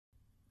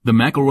The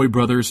McElroy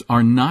brothers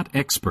are not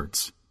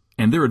experts,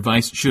 and their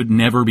advice should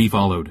never be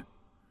followed.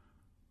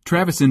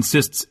 Travis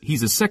insists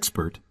he's a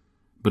sexpert,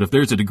 but if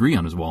there's a degree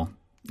on his wall,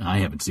 I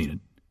haven't seen it.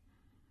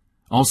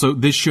 Also,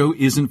 this show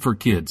isn't for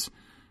kids,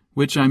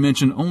 which I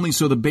mention only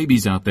so the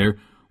babies out there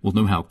will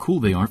know how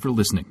cool they are for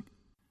listening.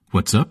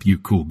 What's up, you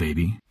cool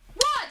baby? 1,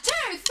 2,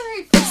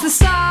 3, 4. It's the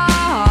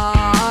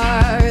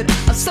start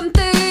of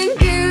something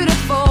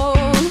beautiful.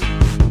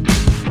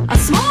 A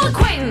small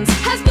acquaintance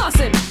has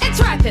blossomed, it's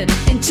ripened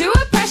into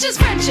a precious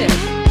friendship.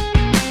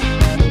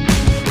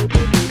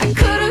 I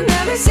could have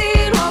never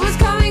seen what was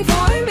coming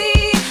for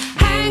me.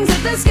 Hangs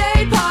at the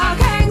skate park,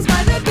 hangs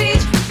by the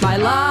beach. My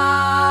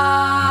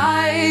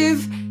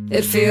life,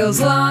 it feels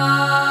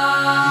like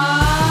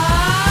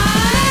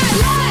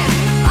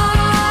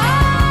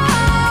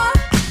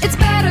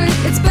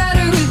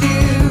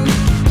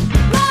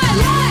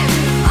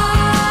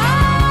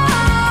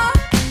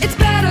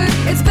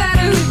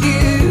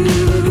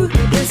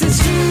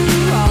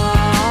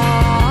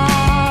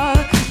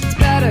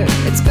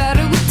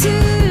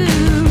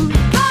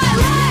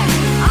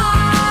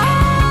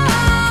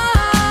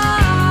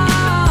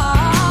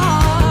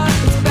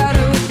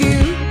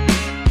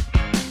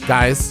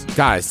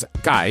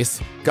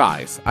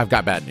Guys, I've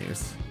got bad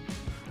news.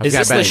 Is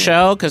this the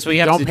show? Because we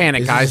have Don't to...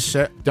 panic, guys.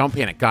 Don't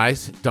panic,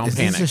 guys. Don't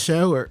panic. Is this a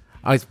show? Or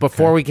It's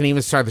before we can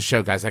even start the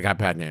show, guys, I got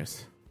bad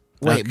news.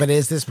 wait, but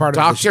is this part of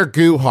the Dr.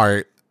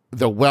 Guhart,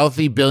 the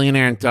wealthy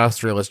billionaire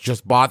industrialist,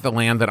 just bought the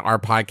land that our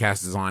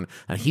podcast is on.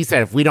 And he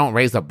said if we don't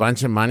raise a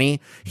bunch of money,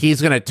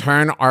 he's going to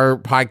turn our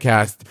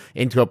podcast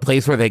into a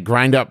place where they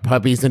grind up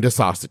puppies into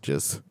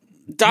sausages.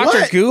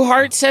 Dr.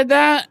 Guhart said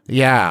that?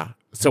 Yeah.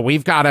 So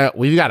we've got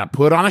to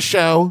put on a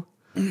show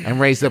and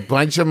raise a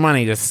bunch of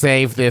money to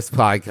save this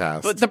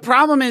podcast. But the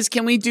problem is,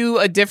 can we do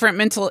a different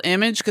mental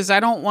image? Because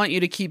I don't want you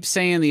to keep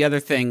saying the other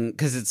thing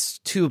because it's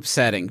too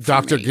upsetting for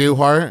Dr. me.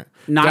 Guhart?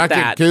 Not Dr.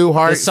 that.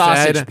 Guhart The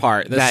sausage said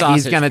part. The that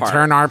sausage he's going to part.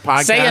 turn our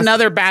podcast. Say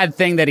another bad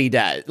thing that he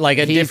does, like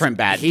a different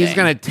bad thing. He's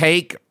going to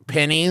take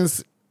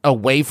pennies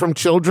away from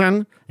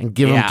children and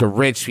give them to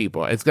rich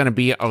people. It's going to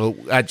be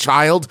a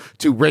child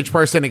to rich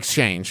person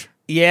exchange.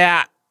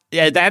 Yeah,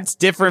 that's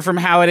different from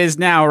how it is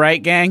now,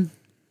 right, gang?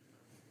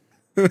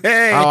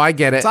 Hey, Oh, I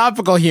get it.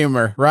 topical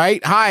humor,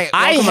 right? Hi,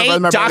 I welcome to hate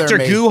My Brother Dr.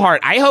 and Me.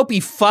 Guhart. I hope he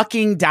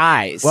fucking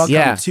dies. Welcome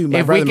Yeah, to My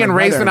if Brother, we can My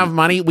raise Brother. enough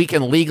money, we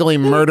can legally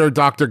murder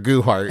Dr.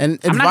 Guhart. And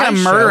I'm not going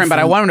to murder him, but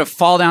I want him to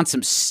fall down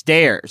some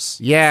stairs.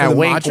 yeah, for the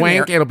wink, Macho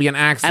wink. Man. It'll be an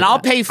accident. And I'll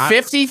pay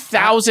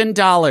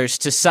 $50,000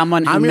 to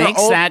someone who I'm your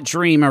makes old- that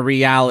dream a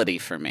reality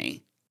for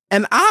me.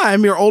 And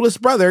I'm your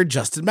oldest brother,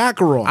 Justin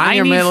McElroy. I'm I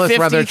your need middleest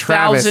brother,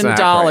 Travis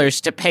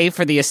 $50,000 to pay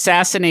for the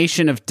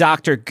assassination of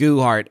Dr.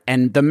 Guhart,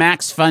 and the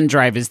Max Fund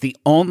Drive is the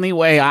only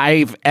way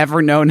I've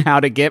ever known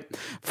how to get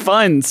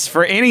funds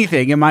for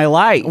anything in my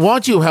life.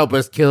 Won't you help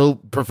us kill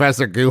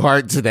Professor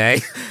Guhart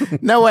today?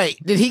 No,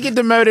 wait, did he get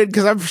demoted?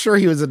 Because I'm sure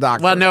he was a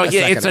doctor. Well, no, a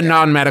second it's a ago.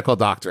 non-medical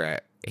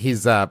doctorate.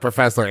 He's a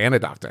professor and a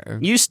doctor.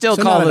 You still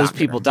So call not a those doctor.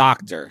 people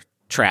doctor,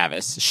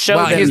 Travis. Show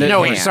Well, them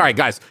that man. sorry,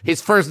 guys.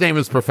 His first name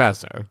is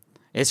Professor.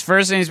 His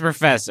first name's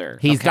Professor.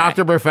 He's Okay.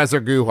 Dr. Professor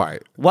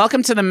Guhart.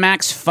 Welcome to the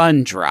Max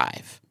Fund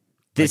Drive.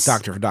 This,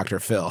 Dr.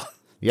 Phil.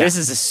 this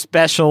is a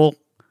special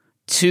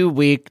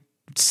 2-week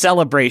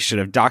celebration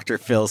of Dr.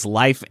 Phil's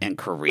life and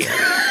career.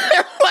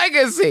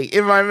 Legacy,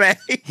 if I may.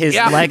 His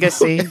Yeah.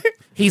 legacy.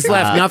 He's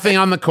left nothing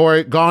on the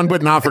court, gone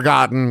but not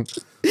forgotten.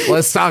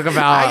 Let's talk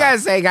about... I gotta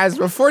say, guys,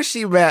 before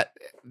she met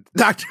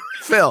Dr.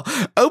 Phil,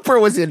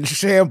 Oprah was in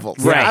shambles.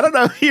 Right. I don't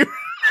know if you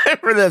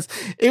remember this.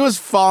 It was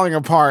falling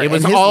apart. It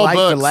was and his all life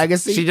books. and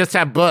legacy. She just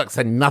had books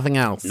and nothing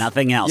else.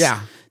 Nothing else.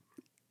 yeah.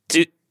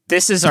 Dude,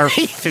 this is our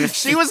fifth.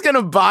 She was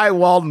gonna buy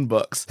Walden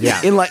books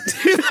in like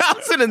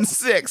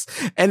 2006.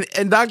 And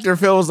Dr.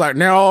 Phil was like,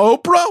 now,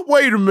 Oprah,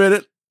 wait a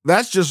minute.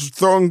 That's just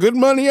throwing good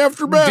money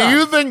after bad. Do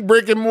you think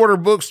brick and mortar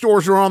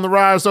bookstores are on the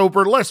rise,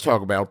 Oprah? Let's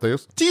talk about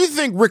this. Do you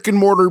think brick and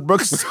mortar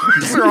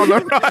bookstores are on the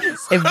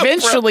rise?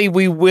 Eventually,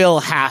 we will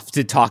have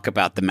to talk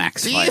about the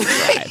Max Fund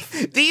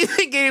Drive. Do you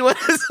think anyone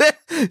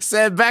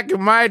said back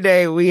in my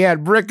day we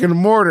had brick and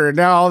mortar and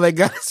now all they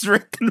got is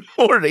brick and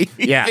mortar? You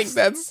Yes. think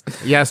that's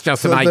Yes,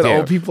 Justin, I something do.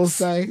 old people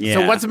say? Yeah.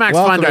 So what's Max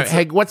Welcome Fund Drive? to-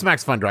 Hey, what's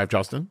Max Fund Drive,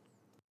 Justin?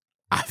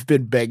 I've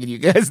been begging you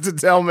guys to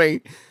tell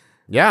me.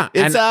 Yeah,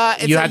 It's and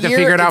it's you a have to year-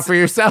 figure it out it's- for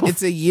yourself.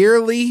 It's a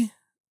yearly,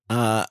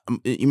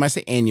 you might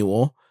say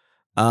annual,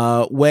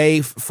 way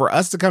for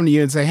us to come to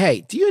you and say,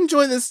 hey, do you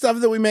enjoy this stuff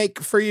that we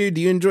make for you?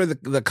 Do you enjoy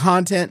the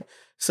content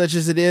such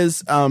as it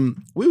is?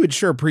 We would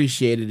sure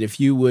appreciate it if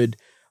you would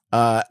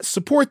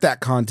support that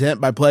content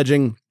by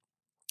pledging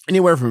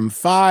anywhere from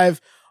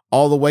 $5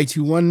 all the way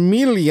to $1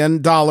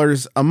 million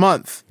a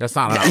month. That's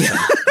not an option.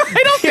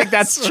 I don't think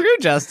that's true,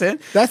 Justin.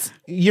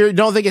 You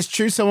don't think it's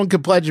true someone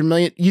could pledge $1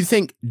 million? You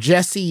think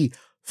Jesse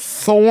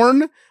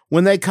Thorne,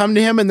 when they come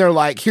to him and they're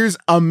like, here's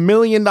 $1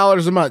 million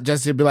a month,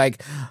 Jesse would be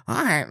like,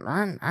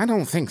 I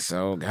don't think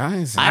so,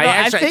 guys.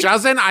 I think-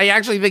 Justin, I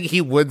actually think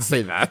he would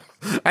say that.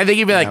 I think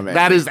he'd be like, man.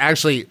 that is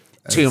actually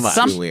too much.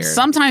 weird.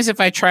 Sometimes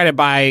if I try to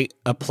buy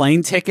a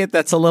plane ticket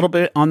that's a little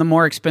bit on the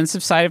more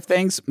expensive side of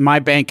things, my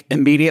bank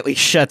immediately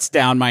shuts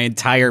down my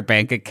entire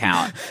bank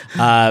account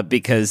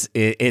because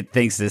it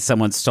thinks that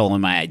someone's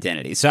stolen my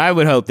identity. So I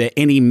would hope that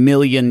any $1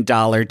 million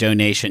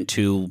donation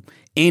to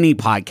any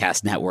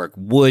podcast network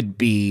would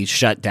be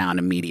shut down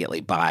immediately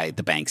by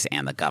the banks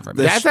and the government.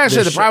 That's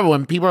actually the problem.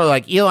 When people are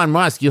like, Elon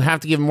Musk, you have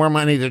to give more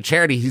money to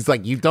charity. He's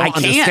like, you don't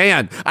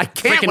understand. I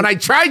can't. When I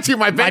try to,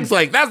 my bank's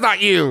like, that's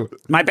not you.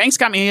 My bank's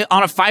got me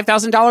on a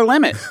 $5,000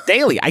 limit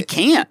daily. I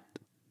can't.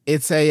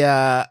 It's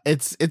a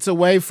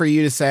way for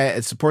you to say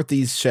support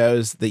these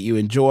shows that you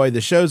enjoy.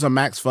 The shows on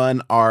Max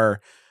Fun are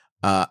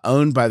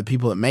owned by the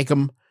people that make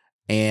them,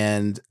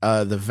 and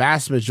the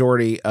vast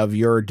majority of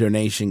your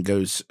donation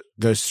goes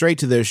straight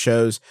to those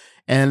shows,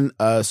 and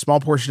a small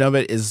portion of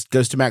it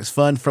goes to Max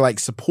Fun for like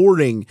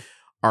supporting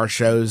our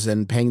shows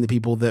and paying the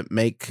people that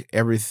make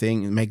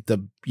everything, make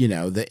the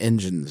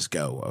engines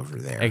go over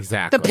there.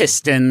 Exactly. The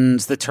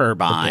pistons, the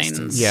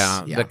turbines.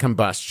 Yeah, the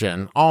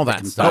combustion, all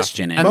that stuff.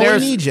 Combustion And we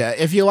need you.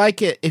 If you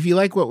like it, if you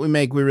like what we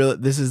make,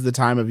 this is the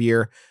time of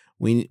year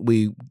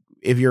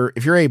if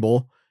you're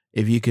able,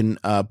 if you can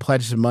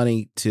pledge some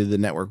money to the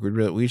network,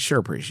 we'd sure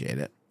appreciate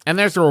it. And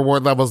there's the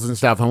reward levels and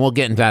stuff, and we'll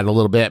get into that in a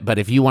little bit. But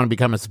if you want to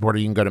become a supporter,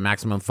 you can go to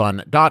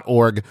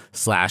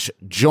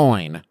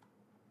MaximumFun.org/join.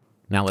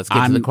 Now let's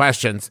get to the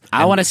questions.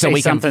 I want to say so we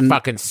something. can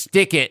fucking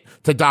stick it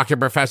to Dr.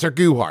 Professor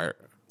Guhart.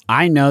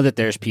 I know that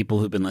there's people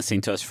who've been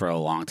listening to us for a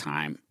long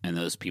time, and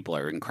those people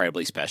are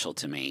incredibly special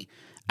to me.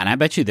 And I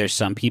bet you there's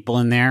some people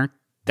in there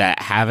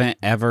that haven't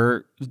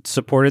ever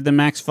supported the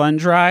Max Fun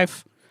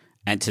Drive.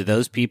 And to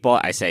those people,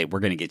 I say, we're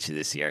going to get you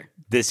this year.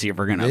 This year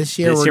we're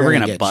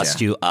gonna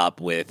bust you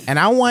up with. And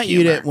I want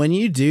humor. you to, when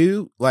you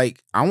do,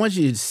 like, I want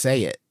you to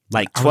say it.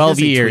 Like 12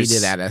 years.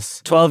 Tweet it at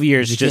us. 12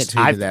 years. You Just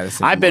can't tweet it at us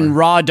I've been anymore.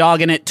 raw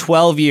dogging it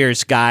 12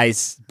 years,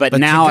 guys. But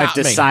now you got I've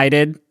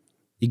decided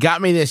You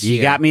got me this year.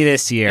 you got me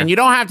this year. And you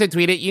don't have to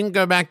tweet it. You can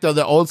go back to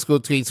the old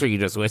school tweets where you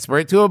just whisper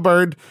it to a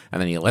bird,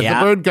 and then you let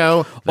the bird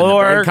go. Then the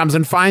bird comes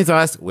and finds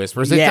us,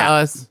 whispers it to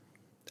us.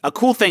 A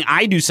cool thing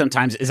I do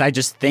sometimes is I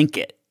just think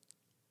it.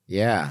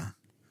 Yeah.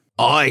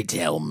 I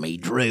tell me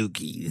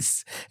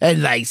droogies,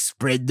 and they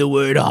spread the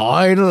word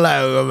high and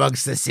low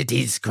amongst the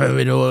city's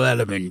criminal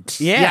element.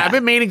 Yeah, I've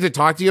been meaning to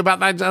talk to you about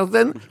that,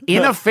 Justin.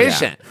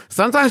 Inefficient.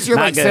 Sometimes you're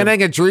Not like good.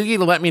 sending a droogie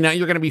to let me know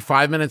you're going to be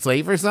 5 minutes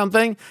late for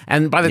something,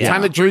 and by the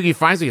time the droogie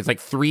finds me, it's like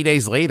 3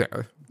 days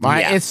later.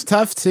 It's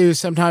tough too.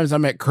 Sometimes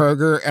I'm at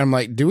Kroger and I'm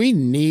like, do we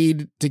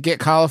need to get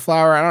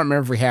cauliflower? I don't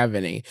remember if we have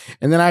any.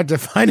 And then I have to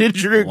find a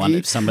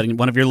droogie.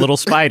 One of your little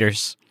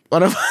spiders.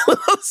 One of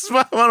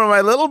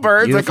my little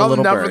birds. Beautiful I call them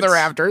little down from the birds.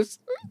 rafters.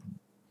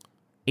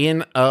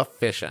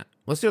 Inefficient.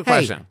 Let's do a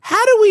Hey, question.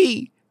 how do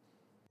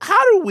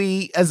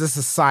we as a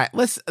society,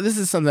 this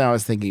is something I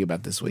was thinking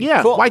about this week.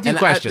 Yeah, why do And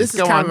questions? This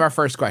is Go kind on. of our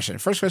first question.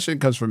 First question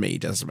comes from me,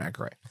 Justin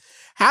McElroy.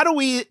 How do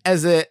we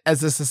as a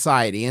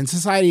society, and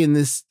society in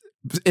this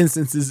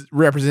instance is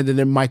represented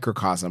in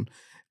microcosm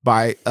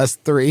by us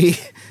three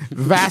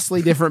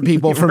vastly different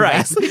people from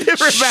vastly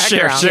different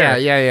backgrounds.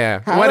 Yeah.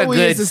 How What do a we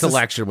good as a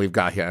selection we've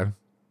got here.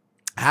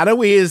 How do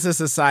we as a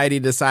society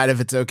decide if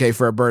it's okay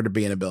for a bird to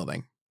be in a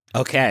building?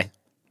 Okay.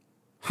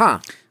 Huh.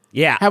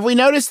 Yeah. Have we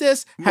noticed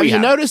this? Have you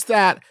noticed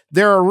that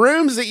there are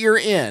rooms that you're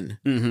in?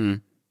 Mm-hmm.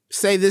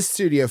 Say this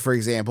studio, for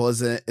example,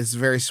 is a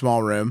very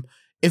small room.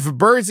 If a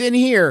bird's in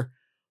here,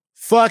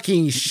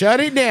 fucking shut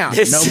it down.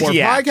 No more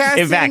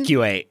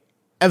podcasting.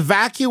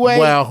 Evacuate.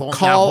 Well,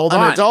 call hold an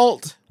on.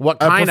 adult. What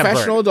a kind of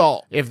professional bird?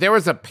 adult. If there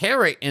was a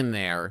parrot in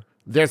there,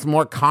 there's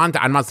more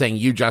context. I'm not saying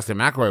you, Justin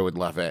McElroy, would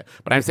love it,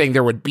 but I'm saying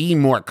there would be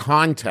more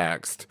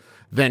context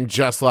than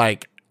just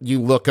like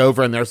you look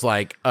over and there's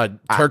like a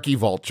turkey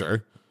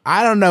vulture.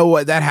 I don't know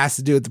what that has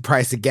to do with the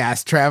price of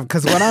gas, Trav,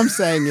 because what I'm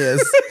saying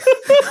is,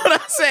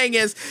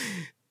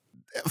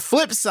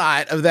 flip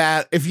side of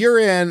that, if you're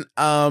in,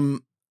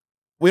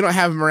 we don't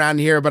have them around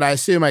here, but I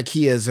assume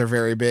IKEAs are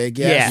very big.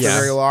 Yes, they're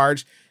very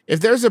large. If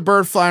there's a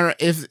bird flying,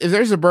 if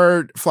there's a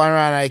bird flying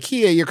around at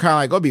IKEA, you're kind of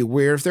like, it'd be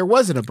weird if there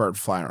wasn't a bird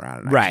flying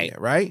around at IKEA,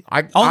 right?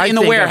 Only in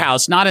the think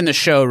warehouse, not in the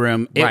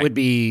showroom. It Right. would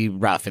be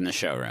rough in the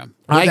showroom.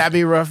 Would that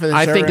be rough in the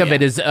I think showroom?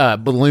 of it as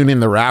balloon in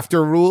the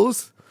rafter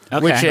rules.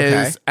 Okay. Which is,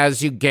 Okay.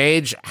 as you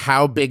gauge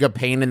how big a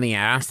pain in the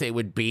ass it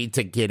would be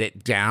to get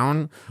it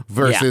down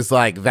versus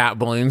like that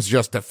balloon's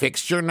just a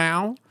fixture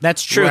now.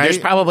 That's true. Right? There's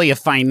probably a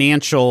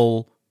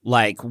financial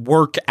like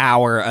work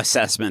hour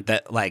assessment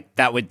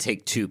that would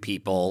take two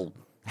people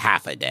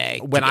half a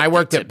day. When to I get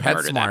worked to at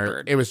murder that PetSmart,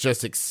 bird. it was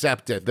just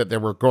accepted that there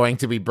were going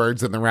to be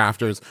birds in the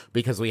rafters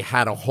because we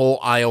had a whole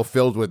aisle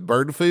filled with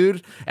bird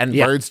food, and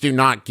birds do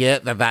not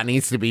get that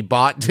needs to be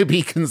bought to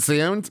be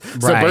consumed.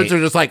 So Right. birds are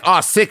just like,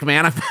 oh, sick,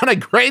 man, I found a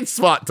great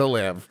spot to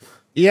live.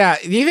 Yeah.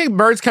 Do you think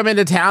birds come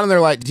into town and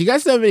they're like, do you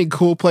guys have any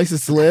cool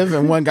places to live?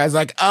 And one guy's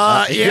like,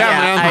 man,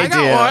 I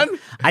got one.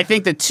 I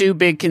think the two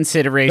big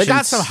considerations. They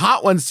got some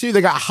hot ones too.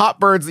 They got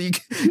hot birds. They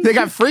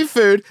got free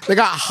food. They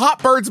got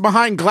hot birds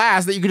behind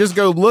glass that you can just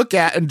go look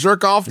at and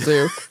jerk off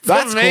to.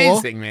 That's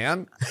amazing,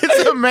 man. Cool.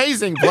 It's an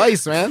amazing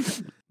place, man.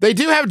 They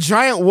do have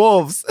giant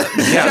wolves.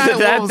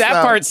 that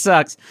part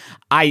sucks.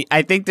 I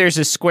think there's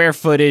a square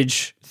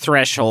footage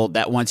threshold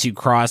that once you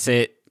cross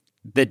it,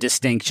 the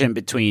distinction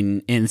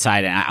between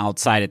inside and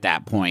outside at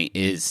that point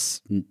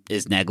is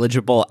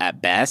negligible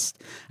at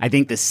best. I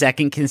think the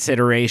second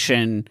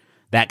consideration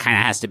that kind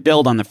of has to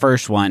build on the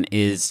first one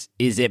is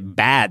it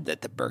bad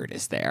that the bird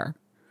is there?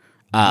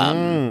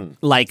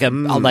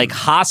 Like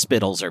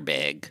hospitals are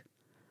big,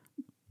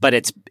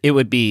 but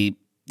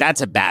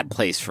that's a bad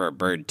place for a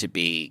bird to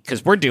be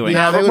because we're doing.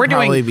 Yeah, we're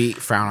probably doing. be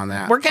frown on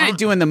that. We're kind of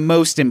doing the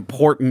most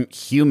important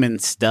human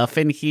stuff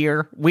in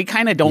here. We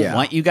kind of don't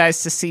want you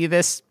guys to see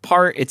this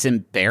part. It's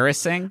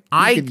embarrassing.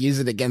 You could use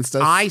it against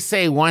us. I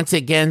say once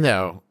again,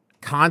 though,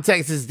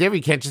 context is different.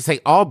 You can't just say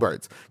all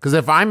birds. Because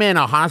if I'm in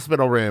a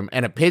hospital room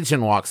and a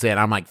pigeon walks in,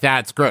 I'm like,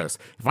 that's gross.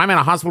 If I'm in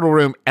a hospital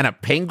room and a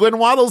penguin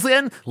waddles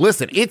in,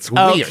 listen, it's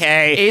weird.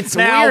 Okay. It's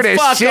Now weird as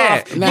fuck shit.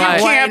 off. Now, You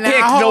can't wait, pick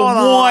now, the hold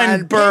one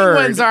on. bird.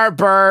 Penguins are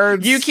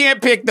birds. You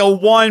can't pick the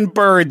one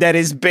bird that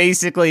is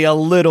basically a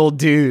little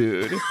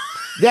dude.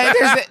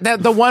 There's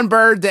the one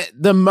bird that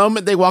the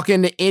moment they walk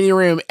into any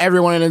room,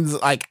 everyone is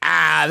like,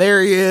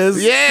 there he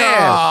is.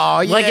 Yeah.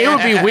 Oh, Like, it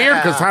would be weird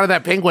because how did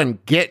that penguin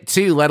get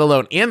to, let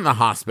alone in the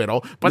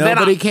hospital? But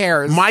Nobody then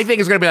cares. My thing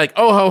is going to be like,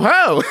 oh, ho,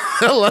 ho.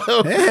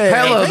 Hello. Hey,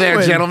 Hello there,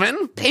 penguin.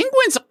 gentlemen.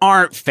 Penguins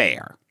aren't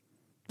fair.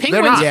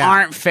 Penguins not. Yeah.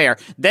 aren't fair.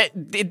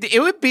 It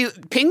would be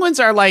penguins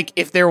are like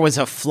if there was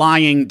a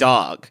flying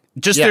dog.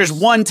 Just Yes. there's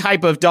one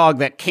type of dog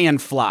that can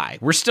fly.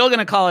 We're still going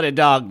to call it a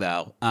dog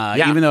though,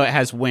 even though it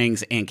has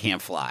wings and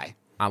can't fly.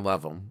 I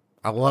love them.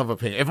 I love a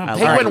penguin. If a love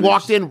penguin them.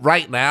 walked in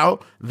right now,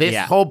 this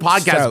Yeah. whole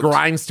podcast Stoked.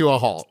 grinds to a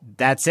halt.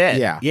 That's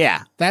it.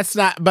 Yeah. That's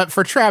not, but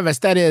for Travis,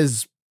 that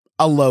is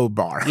a low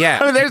bar. Yeah.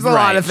 I mean, there's a lot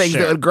Right, of things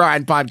sure. that would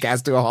grind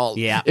podcasts to a halt.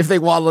 Yeah. If they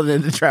waddled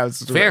into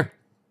Travis's room. Fair.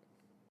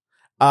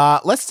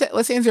 Let's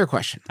answer your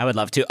question. I would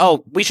love to.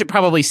 Oh, we should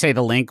probably say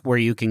the link where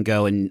you can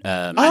go and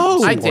I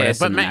support did, us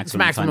but in the it's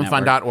Maximum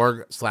Fun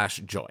Network.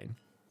 MaximumFun.org/join.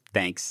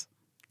 Thanks.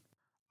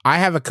 I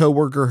have a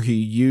coworker who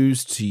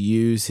used to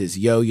use his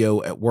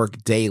yo-yo at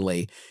work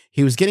daily.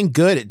 He was getting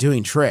good at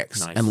doing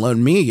tricks Nice. and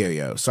loaned me a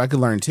yo-yo so I could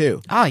learn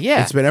too. Oh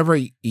yeah. It's been over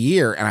a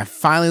year and I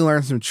finally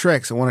learned some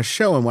tricks. I want to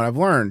show him what I've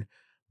learned,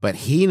 but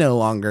he no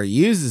longer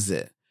uses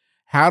it.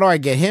 How do I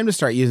get him to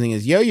start using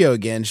his yo-yo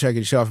again so I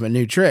can show off my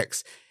new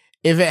tricks?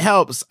 If it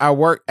helps, I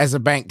work as a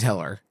bank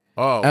teller.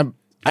 Oh.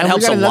 And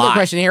helps we got a another lot.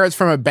 question here. It's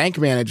from a bank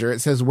manager. It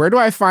says, where do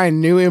I find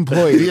new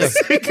employees?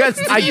 Because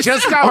I these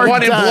just are got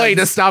one done. employee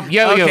to stop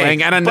yo-yoing Okay,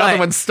 and another but-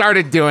 one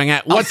started doing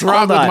it. What's Hold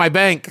wrong with on. my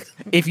bank?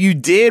 If you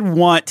did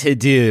want to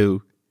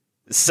do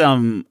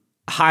some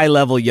high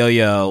level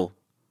yo-yo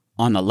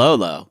on the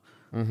low,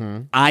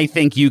 I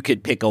think you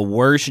could pick a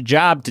worse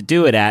job to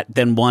do it at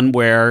than one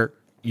where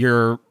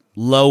your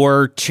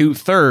lower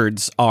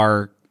 2/3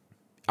 are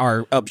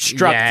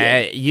obstructed. Yeah,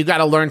 you got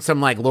to learn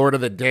some like Lord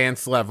of the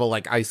Dance level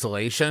like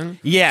isolation.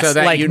 Yes, so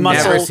that like you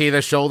muscle- never see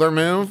the shoulder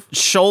move.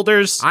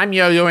 Shoulders. I'm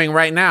yo-yoing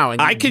right now,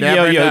 and I you could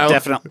never yo-yo know.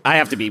 definitely. I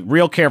have to be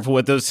real careful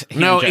with those. Hand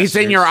No, it's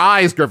in your gestures.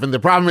 eyes, Griffin. The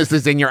problem is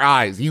it's in your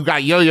eyes. You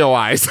got yo-yo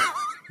eyes.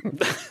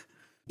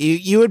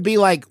 You would be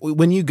like,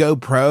 when you go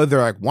pro, they're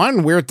like,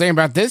 one weird thing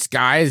about this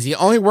guy is he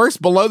only works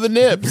below the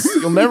nips.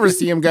 You'll never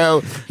see him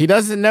go. He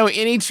doesn't know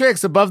any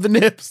tricks above the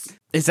nips.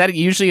 Is that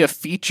usually a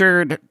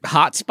featured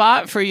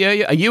hotspot for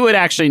yo-yo? You would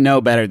actually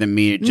know better than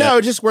me. Jeff.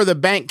 No, just where the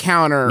bank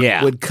counter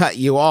Yeah. would cut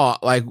you off.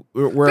 Like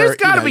where There's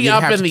got to you know, be you'd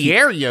up have in to the keep-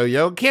 air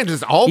yo-yo. It can't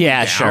just all be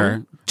Yeah, down. sure.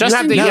 You Just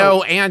have to no.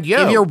 yo and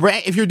yo.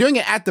 If you're doing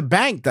it at the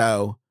bank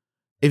though,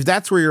 if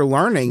that's where you're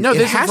learning, No, it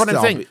this has is what to I'm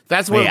all saying. be-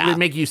 That's what Yeah. would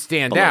make you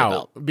stand Below the out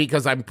belt.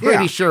 because I'm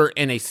pretty Yeah. sure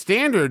in a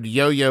standard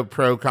yo-yo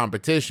pro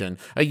competition,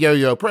 a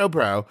yo-yo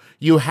pro,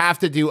 you have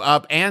to do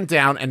up and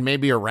down and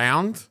maybe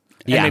around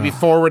and Yeah. maybe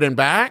forward and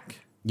back.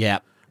 Yeah.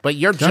 But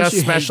you're Don't just you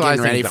hate getting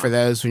specializing ready down. for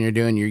those when you're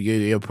doing your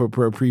yo-yo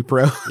pro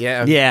pre-pro?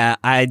 Yeah. Yeah.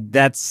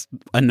 That's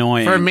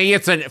annoying. For me,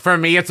 it's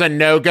a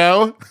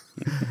no-go.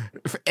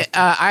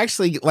 I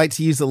actually like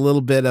to use a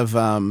little bit of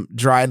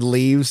dried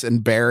leaves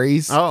and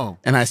berries. Oh.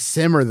 And I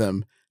simmer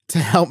them to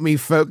help me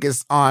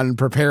focus on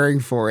preparing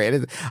for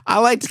it. I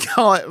like to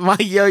call it my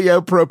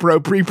yo-yo pro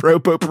pre-pro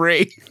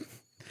potpourri.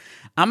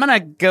 I'm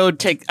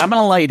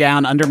gonna lay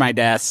down under my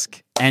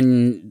desk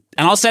and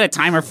I'll set a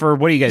timer for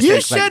what do you guys You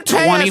think? should Like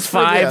pay us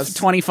for this.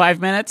 25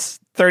 minutes,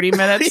 30 You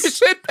minutes.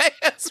 should pay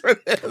us for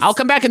this. I'll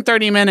come back in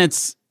 30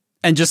 minutes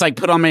and just like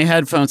put on my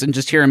headphones and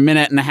just hear a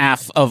minute and a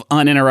half of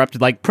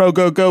uninterrupted like pro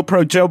go go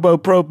pro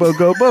jobo pro bo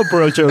go bo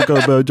pro jo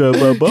go bo jo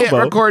bo bo Hit bo.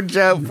 record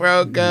Joe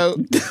pro go.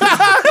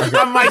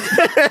 I'm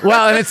like,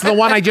 well, and it's the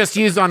one I just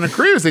used on the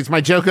cruise. It's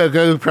my Joko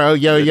GoPro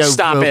yo-yo.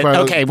 Stop it. GoPro,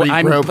 Okay, well,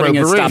 I'm pre-pro, putting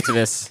a potpourri. stop to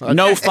this.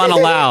 No fun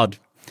allowed.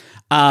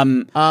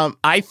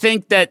 I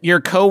think that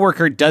your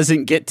coworker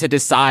doesn't get to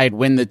decide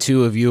when the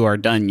two of you are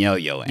done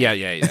yo-yoing. Yeah.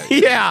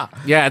 Yeah.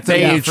 Yeah, it's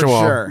They- a for mutual.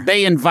 sure.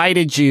 They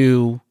invited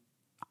you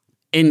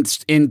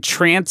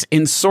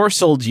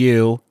ensorcelled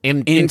you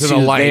Into the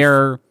life.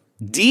 their Roped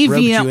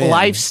deviant you in,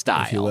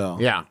 lifestyle. if you will.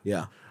 Yeah.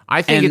 Yeah.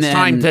 I think And it's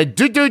time to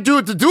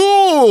do the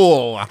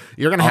duel.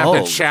 You're gonna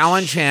have to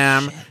challenge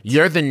him.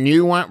 You're the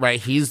new one, right?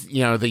 He's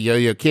the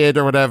yo-yo kid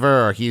or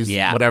whatever, or he's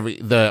whatever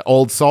the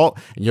old salt,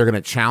 and you're gonna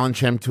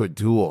challenge him to a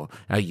duel,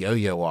 a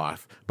yo-yo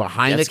off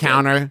behind the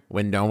counter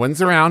when no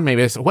one's around.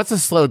 Maybe what's a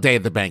slow day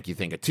at the bank? You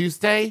think a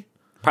Tuesday?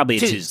 Probably a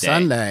Tuesday.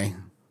 Sunday.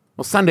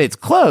 Well, Sunday it's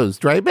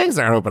closed, right? Banks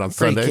aren't open on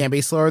Sunday. You can't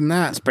be slower than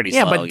that. It's pretty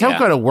slow. But don't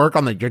go to work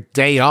on your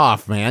day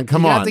off, man.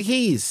 Come you on. got the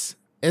keys.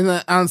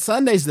 On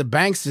Sundays, the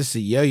bank's just a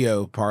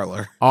yo-yo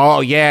parlor. Oh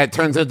yeah, it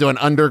turns into an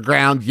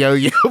underground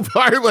yo-yo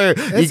parlor.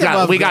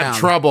 We got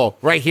trouble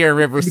right here in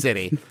River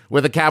City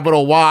with a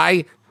capital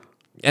Y,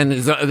 and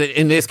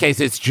in this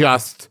case, it's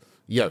just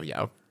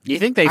yo-yo. Do you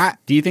think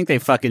they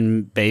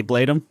fucking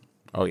Beyblade them?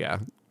 Oh yeah,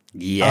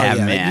 yeah,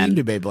 man.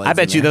 They do Beyblades I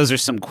bet you there. those are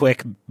some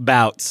quick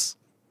bouts.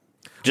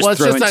 Just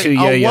throwing like, two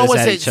yo-yos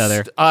at each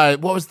other.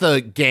 What was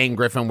the game,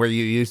 Griffin, where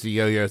you used the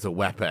yo-yo as a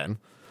weapon?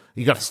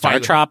 You got Star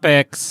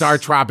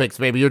Tropics,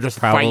 baby. You're just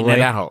fighting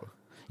it out.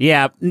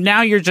 Yeah,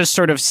 now you're just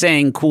sort of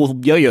saying cool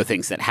yo-yo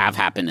things that have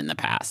happened in the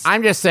past.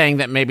 I'm just saying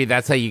that maybe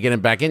that's how you get him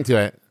back into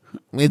it.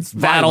 It's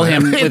Battle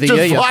violent. him with it's a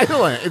just yo-yo.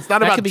 violent. It's not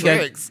That about could be good.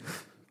 tricks.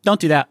 Don't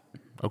do that.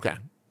 Okay.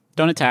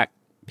 Don't attack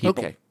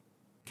people. Okay.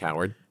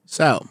 Coward.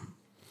 So,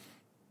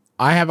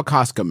 I have a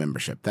Costco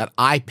membership that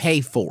I pay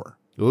for.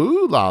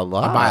 Ooh la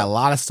la. I buy a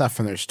lot of stuff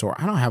from their store.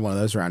 I don't have one of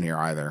those around here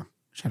either. I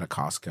should have a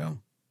Costco.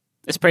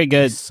 It's pretty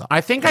good. I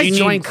think I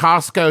joined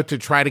Costco to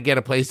try to get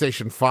a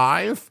PlayStation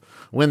 5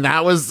 when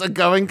that was a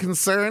going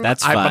concern.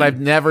 That's fun. But I've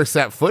never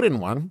set foot in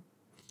one.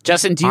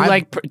 Justin, do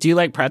you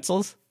like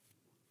pretzels?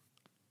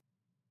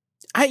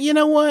 You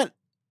know what?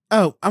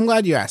 Oh, I'm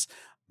glad you asked.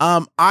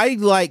 I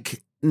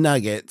like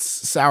nuggets,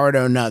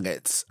 sourdough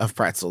nuggets of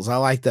pretzels. I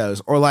like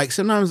those. Or like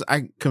sometimes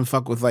I can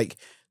fuck with like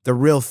the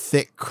real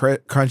thick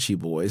crunchy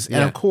boys.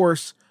 And of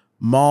course,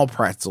 mall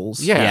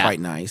pretzels are quite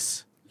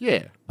nice.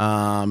 Yeah.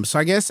 So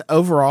I guess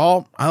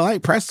overall, I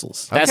like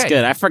pretzels. That's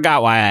good. I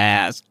forgot why I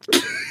asked.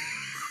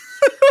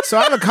 So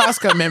I have a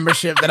Costco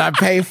membership that I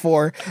pay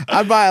for.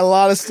 I buy a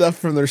lot of stuff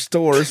from their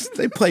stores.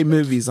 They play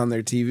movies on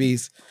their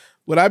TVs.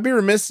 Would I be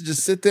remiss to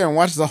just sit there and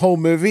watch the whole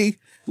movie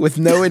with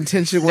no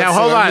intention whatsoever?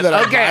 Now, hold on.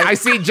 That Okay, I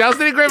see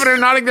Justin and Griffin are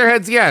nodding their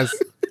heads yes.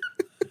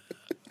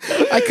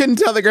 I couldn't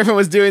tell that Griffin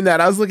was doing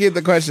that. I was looking at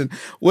the question.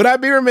 Would I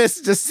be remiss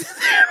to just sit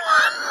there and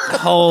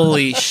watch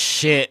Holy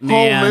shit, the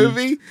man. whole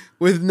movie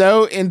with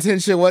no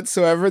intention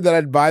whatsoever that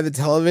I'd buy the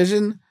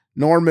television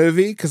nor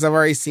movie because I've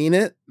already seen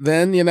it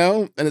then,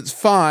 and it's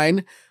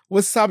fine.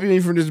 What's stopping me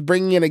from just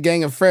bringing in a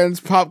gang of friends,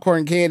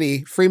 popcorn,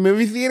 candy, free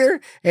movie theater?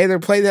 Hey, they're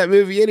playing that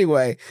movie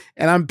anyway.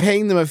 And I'm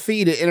paying them a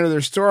fee to enter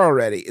their store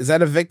already. Is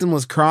that a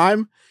victimless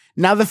crime?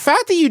 Now, the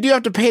fact that you do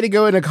have to pay to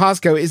go into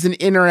Costco is an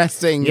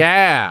interesting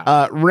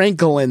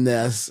wrinkle in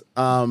this.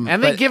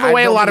 And they give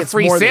away a lot of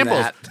free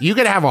samples. You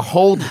could have a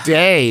whole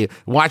day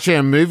watching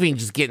a movie and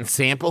just getting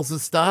samples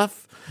and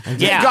stuff.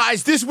 Yeah. Hey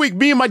guys, this week,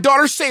 me and my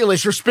daughter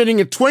Salish are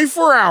spending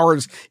 24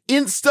 hours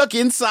stuck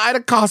inside a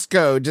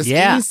Costco, just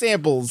eating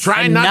samples.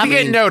 Trying not to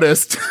get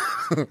noticed.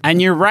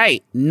 And you're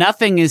right.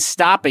 Nothing is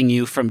stopping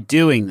you from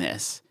doing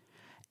this.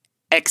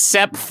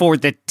 Except for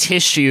the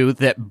tissue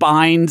that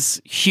binds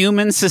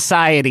human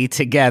society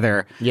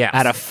together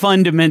at a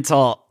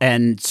fundamental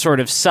and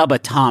sort of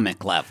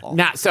subatomic level.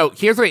 Now, so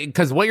here's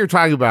because what you're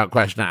talking about,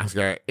 question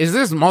asker, is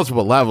there's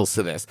multiple levels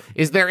to this.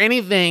 Is there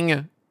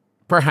anything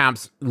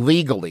perhaps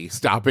legally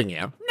stopping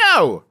you?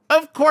 No,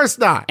 of course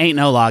not. Ain't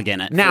no log in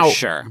it, now, for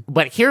sure.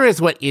 But here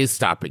is what is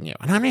stopping you.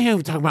 And I'm not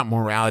even talking about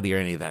morality or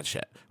any of that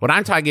shit. What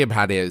I'm talking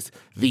about is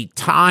the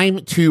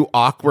time to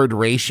awkward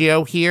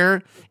ratio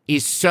here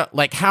is so,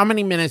 like, how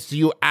many minutes do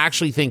you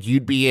actually think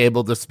you'd be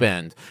able to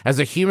spend as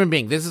a human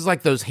being? This is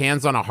like those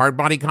hands on a hard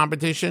body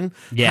competition.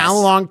 Yes. How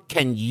long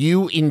can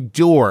you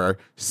endure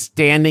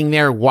standing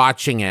there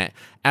watching it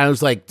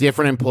as like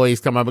different employees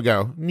come up and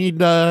go,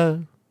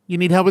 you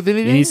need help with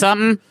anything? You need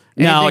something?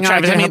 No, Anything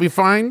Travis, I can help you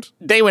find?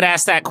 They would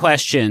ask that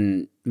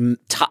question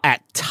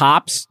at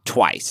tops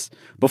twice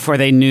before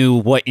they knew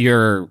what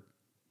your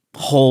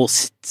whole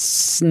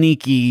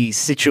sneaky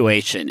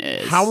situation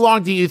is. How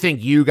long do you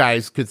think you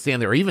guys could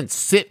stand there or even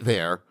sit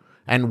there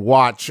and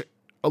watch,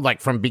 like,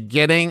 from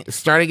beginning,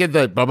 starting at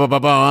the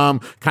bum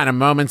kind of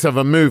moments of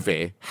a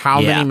movie? How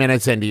many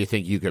minutes in do you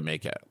think you could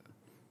make it?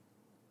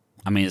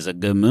 I mean, is it a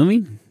good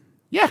movie?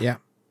 Yeah.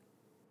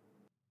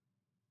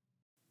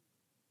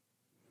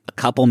 A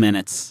couple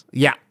minutes.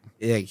 Yeah.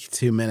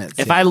 2 minutes.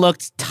 If I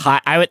looked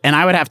I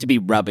would have to be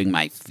rubbing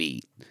my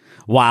feet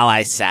while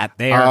I sat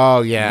there.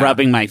 Oh yeah.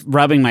 Rubbing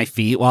my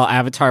feet while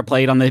Avatar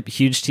played on the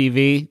huge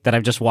TV that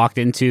I've just walked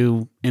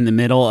into in the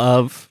middle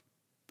of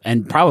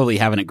and probably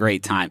having a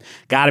great time.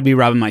 Got to be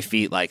rubbing my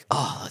feet like,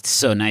 "Oh, it's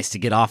so nice to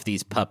get off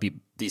these puppy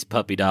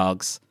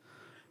dogs."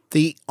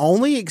 The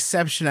only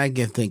exception I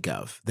can think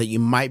of that you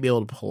might be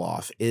able to pull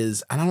off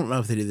is, I don't know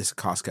if they do this at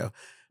Costco,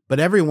 but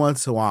every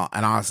once in a while,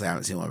 and honestly, I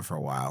haven't seen one for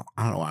a while.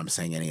 I don't know why I'm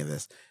saying any of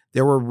this.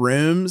 There were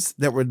rooms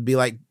that would be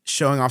like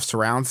showing off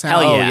surround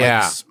sound. Hell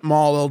yeah. Like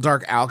small little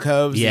dark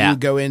alcoves that you would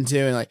go into.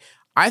 And like,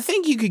 I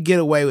think you could get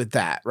away with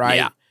that, right?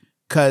 Yeah.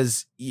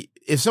 Because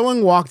if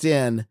someone walked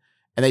in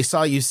and they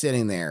saw you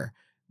sitting there,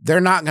 they're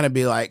not going to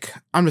be like,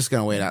 I'm just going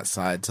to wait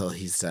outside till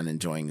he's done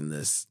enjoying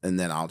this and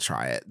then I'll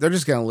try it. They're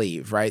just going to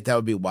leave, right? That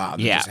would be wild.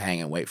 They just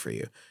hang and wait for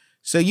you.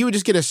 So you would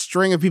just get a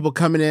string of people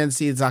coming in,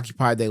 see it's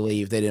occupied, they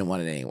leave. They didn't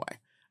want it anyway.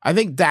 I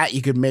think that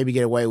you could maybe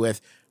get away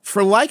with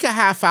for like a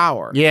half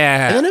hour.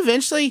 Yeah. And then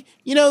eventually,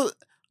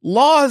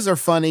 laws are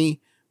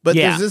funny, but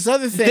there's this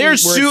other thing They're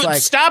where it's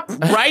like, stop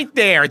right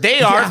there.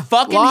 They are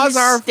fucking laws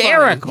are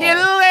hysterical. funny.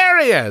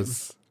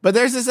 Hilarious. But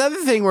there's this other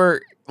thing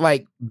where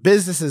like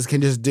businesses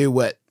can just do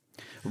what,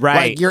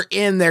 Right. like you're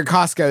in their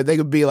Costco, they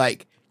could be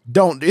like,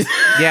 don't do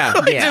that. Yeah.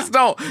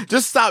 Like,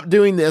 just stop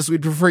doing this.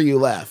 We'd prefer you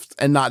left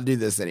and not do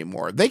this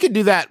anymore. They could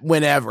do that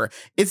whenever.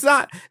 They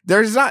don't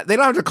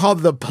have to call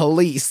the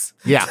police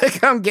to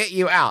come get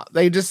you out.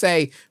 They just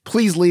say,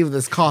 please leave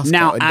this Costco.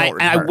 Now, and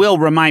don't I return. will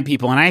remind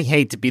people, and I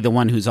hate to be the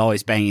one who's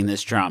always banging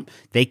this drum,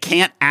 they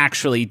can't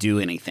actually do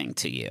anything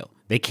to you.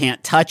 They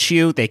can't touch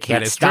you. They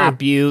can't is stop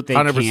true. you. They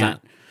 100%.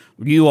 can't.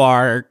 You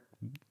are.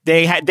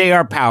 They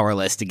are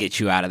powerless to get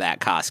you out of that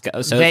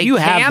Costco. So They if you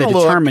have the can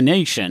look-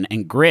 determination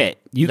and grit,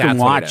 you can That's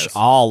what it watch is.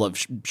 all of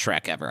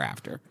Shrek Ever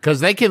After. Because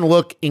they can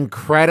look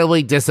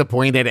incredibly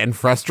disappointed and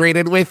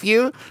frustrated with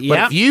you.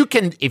 Yep.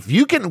 But if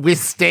you can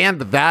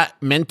withstand that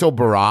mental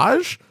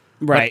barrage,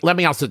 Right. Let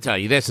me also tell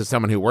you this as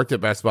someone who worked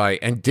at Best Buy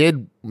and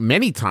did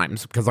many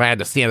times, because I had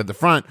to stand at the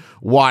front,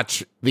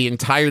 watch the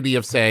entirety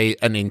of, say,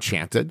 an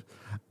Enchanted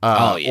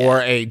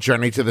or a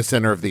Journey to the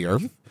Center of the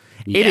Earth.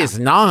 It is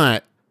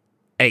not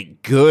a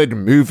good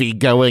movie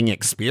going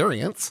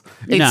experience.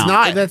 It's No.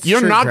 not. That's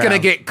You're true, not going to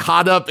Trav. get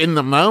caught up in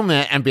the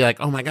moment and be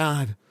like, oh my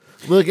God,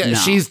 look at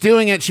she's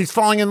doing it. She's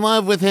falling in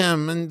love with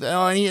him. And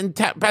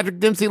Patrick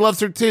Dempsey loves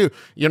her too.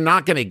 You're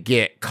not going to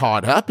get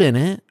caught up in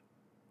it.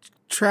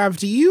 Trav,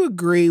 do you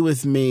agree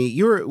with me?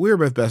 We were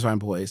both Best Buy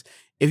employees.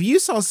 If you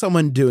saw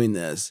someone doing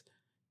this,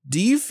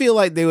 do you feel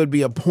like there would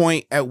be a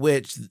point at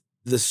which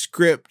the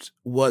script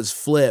was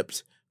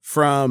flipped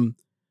from,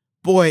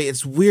 boy,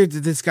 it's weird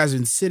that this guy's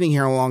been sitting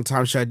here a long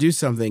time. Should I do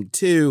something?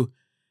 To,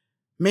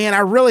 man, I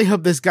really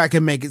hope this guy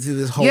can make it through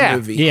this whole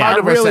movie. Yeah, I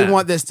really 100%.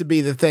 want this to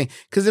be the thing.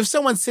 Because if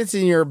someone sits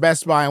in your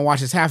Best Buy and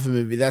watches half a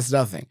movie, that's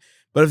nothing.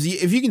 But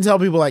if you can tell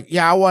people like,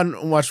 yeah, I want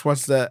to watch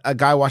a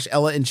guy watch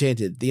Ella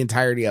Enchanted, the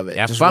entirety of it.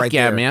 Yeah, just fuck right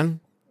yeah, there.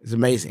 man. It's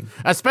amazing.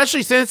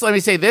 Especially since, let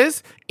me say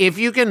this, if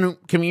you can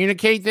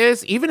communicate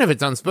this, even if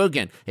it's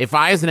unspoken, if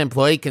I as an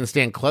employee can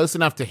stand close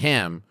enough to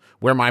him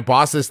where my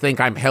bosses think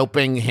I'm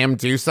helping him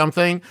do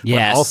something,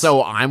 Yes. but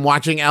also I'm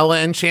watching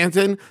Ella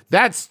Enchanted,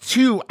 that's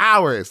 2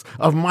 hours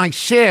of my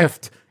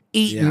shift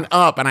eaten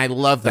up, and I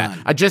love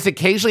that. Just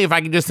occasionally, if I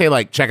can just say,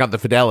 like, check out the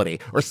fidelity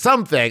or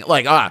something,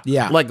 like,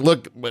 like,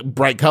 look,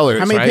 bright colors.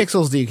 How many right?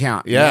 pixels do you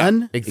count? Yeah,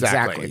 None?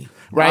 exactly.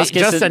 Right, Boss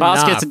gets, just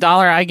boss enough. gets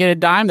 $1, I get a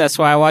dime. That's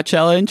why I watch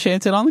Ella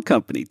Enchanted on the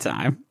company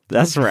time.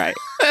 That's right.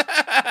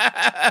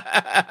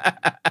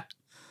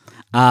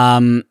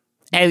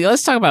 Hey,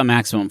 let's talk about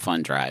Maximum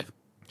Fun Drive.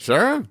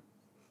 Sure,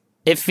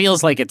 It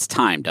feels like it's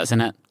time,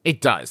 doesn't it?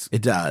 it does.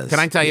 It does. Can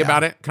I tell you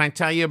about it? Can I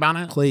tell you about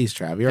it? Please,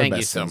 Trav. You're Thank our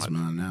you best so much.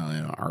 salesman.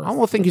 No, Oh,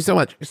 well, thank you so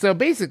much. So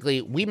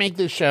basically, we make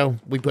this show,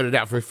 we put it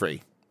out for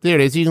free. There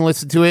it is. You can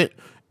listen to it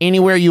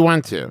anywhere you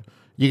want to.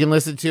 You can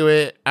listen to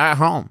it at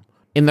home,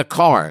 in the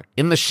car,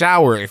 in the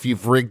shower, if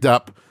you've rigged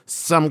up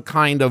some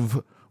kind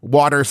of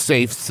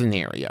water-safe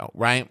scenario,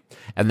 right?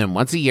 And then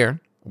once a year,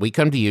 we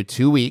come to you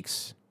 2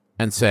 weeks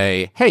and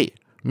say, hey,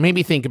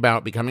 maybe think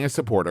about becoming a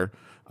supporter.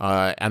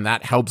 And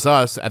that helps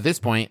us. At this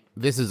point,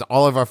 this is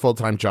all of our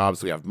full-time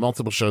jobs. We have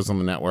multiple shows on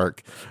the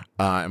network.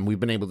 And we've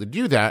been able to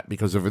do that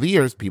because over the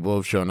years, people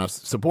have shown us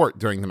support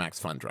during the Max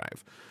Fun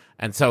Drive.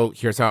 And so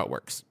here's how it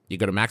works. You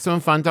go to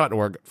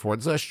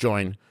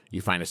MaximumFun.org/join.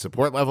 You find a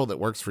support level that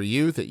works for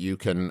you, that you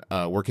can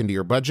work into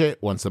your budget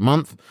once a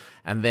month.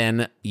 And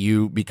then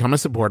you become a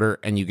supporter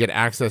and you get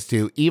access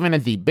to, even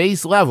at the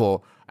base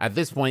level, at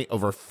this point,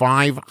 over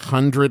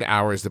 500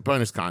 hours of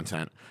bonus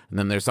content. And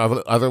then there's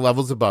other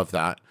levels above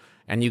that.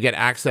 And you get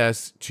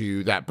access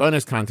to that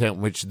bonus content,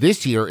 which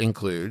this year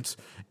includes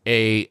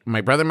a My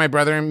Brother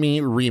and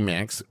Me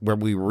remix, where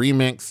we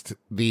remixed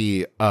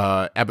the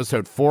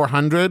episode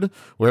 400,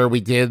 where we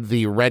did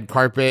the red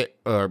carpet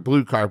or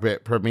blue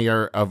carpet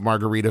premiere of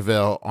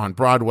Margaritaville on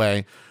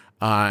Broadway.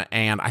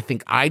 And I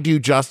think I do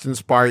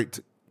Justin's part,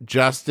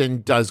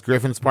 Justin does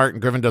Griffin's part,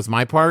 and Griffin does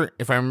my part,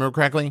 if I remember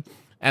correctly.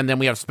 And then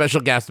we have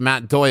special guest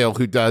Matt Doyle,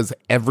 who does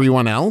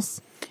everyone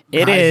else.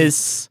 It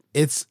is.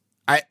 It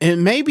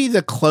may be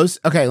the close.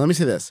 Okay, let me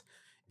say this.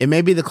 It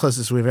may be the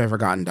closest we've ever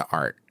gotten to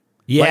art.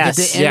 Yes. Like at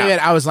the end of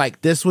it, I was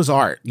like, this was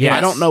art. Yes. I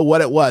don't know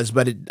what it was,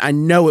 but I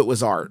know it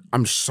was art.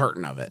 I'm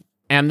certain of it.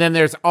 And then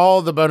there's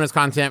all the bonus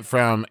content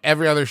from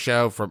every other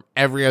show from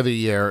every other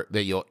year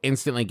that you'll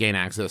instantly gain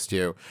access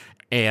to.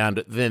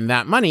 And then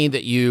that money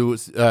that you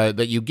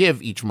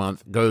give each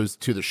month goes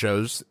to the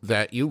shows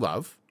that you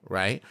love,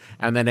 right?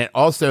 And then it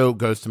also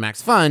goes to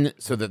Max Fun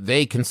so that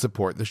they can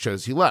support the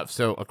shows you love.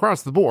 So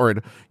across the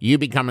board, you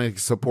becoming a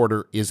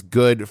supporter is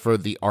good for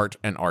the art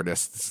and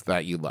artists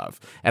that you love.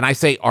 And I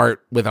say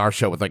art with our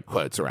show with like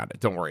quotes around it.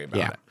 Don't worry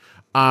about it.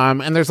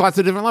 And there's lots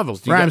of different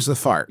levels. Rhymes with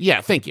fart.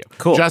 Yeah, thank you.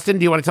 Cool. Justin,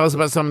 do you want to tell us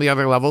about some of the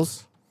other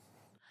levels?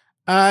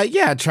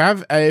 Yeah,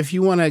 Trav, if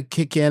you want to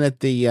kick in at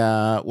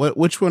the,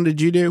 which one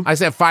did you do? I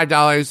said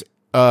 $5,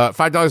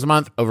 $5 a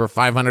month over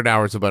 500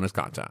 hours of bonus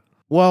content.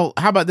 Well,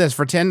 how about this?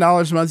 For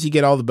 $10 a month, you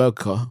get all the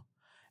boko.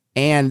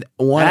 And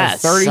one That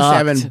of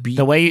 37 sucked.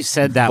 The way you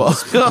said that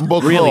was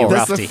Beaucoup. really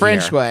rough That's the to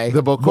French hear. way.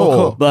 The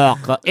beaucoup.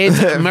 Boko. It's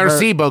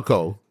merci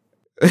beaucoup.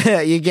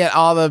 You get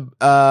all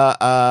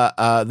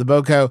the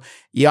boko.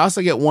 You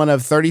also get one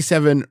of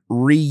 37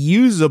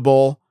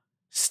 reusable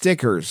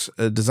stickers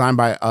designed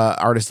by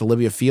artist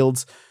Olivia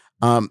Fields.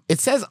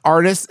 It says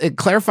artist. It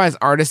clarifies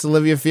artist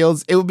Olivia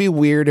Fields. It would be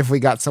weird if we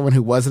got someone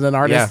who wasn't an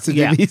artist to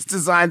do these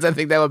designs. I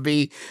think that would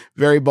be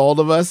very bold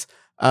of us.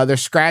 They're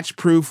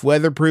scratch-proof,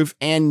 weatherproof,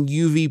 and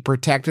UV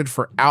protected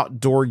for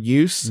outdoor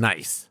use.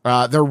 Nice.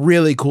 They're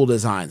really cool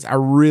designs. I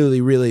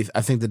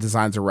think the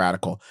designs are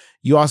radical.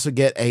 You also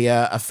get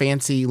a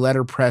fancy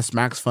letterpress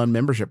Max Fun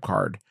membership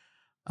card.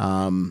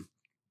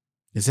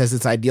 It says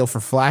it's ideal for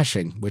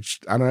flashing, which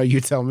I don't know. You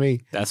tell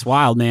me. That's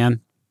wild,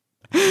 man.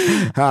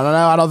 I don't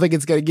know. I don't think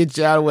it's going to get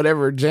you out of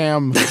whatever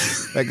jam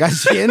that got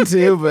you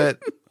into,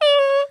 but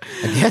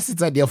I guess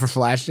it's ideal for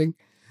flashing.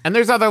 And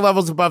there's other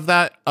levels above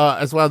that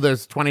as well.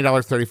 There's $20,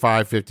 $35,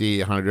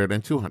 $50, $100,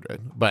 and $200.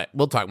 But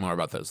we'll talk more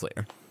about those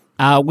later.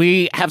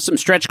 We have some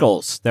stretch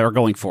goals that we're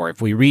going for.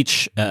 If we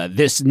reach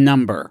this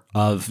number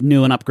of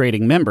new and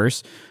upgrading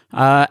members,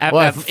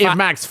 if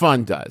Max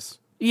Fun does.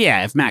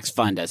 Yeah, if Max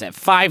Fun does. At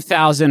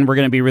 5,000, we're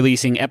going to be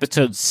releasing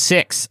episode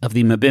 6 of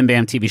the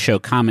MBMBaM TV show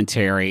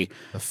commentary.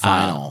 The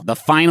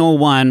final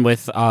one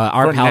with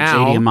our For pal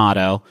now. JD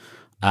Amato.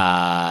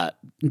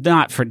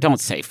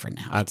 Don't say for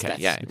now. Okay,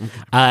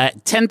 yeah.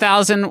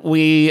 10,000,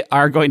 we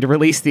are going to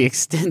release the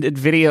extended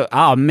video.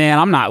 Oh, man,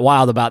 I'm not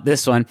wild about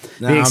this one.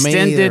 No, The me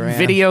extended neither, man.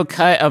 video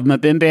cut of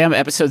MBMBaM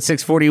episode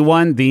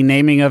 641, the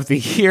naming of the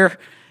year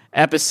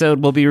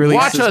episode will be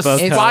released. Watch as us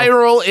both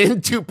spiral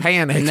into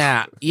panic.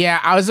 Nah, yeah,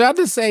 I was about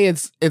to say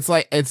it's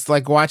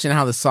like watching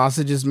how the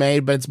sausage is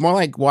made, but it's more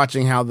like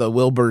watching how the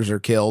Wilburs are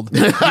killed.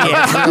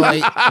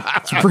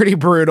 It's pretty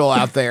brutal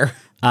out there.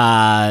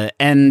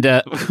 And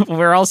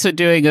we're also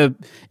doing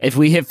if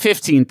we hit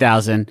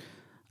 15,000,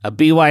 a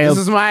This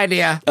is my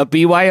idea. a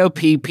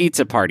BYOP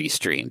pizza party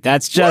stream.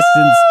 That's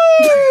Justin's.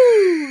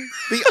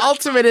 The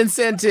ultimate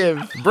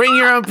incentive. Bring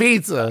your own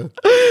pizza.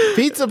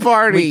 Pizza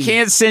party. We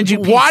can't send you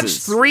pizzas. Watch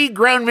 3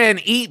 grown men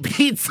eat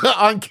pizza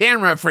on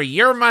camera for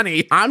your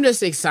money. I'm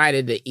just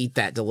excited to eat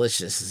that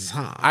delicious.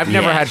 I've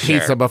never had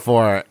pizza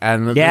before.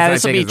 And Yeah,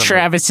 this this will I be think is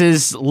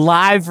Travis's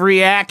live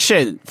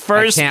reaction.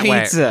 First can't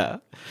wait.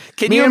 pizza.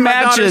 Can Me you and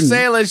my daughter imagine?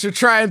 Salish are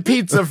trying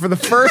pizza for the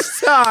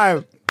first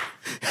time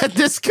at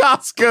this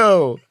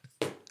Costco.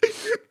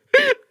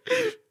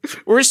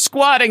 We're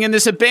squatting in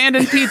this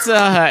abandoned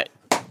Pizza Hut.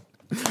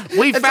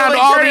 We found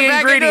all the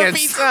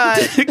ingredients.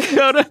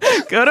 go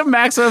to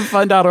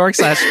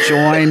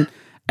MaximumFun.org/join.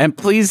 And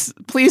please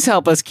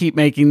help us keep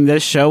making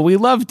this show. We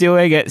love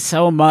doing it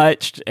so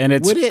much, and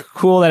it's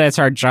cool that it's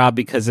our job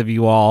because of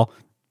you all.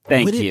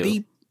 Thank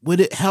you. Would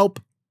it help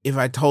if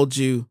I told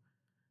you?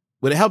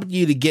 Would it help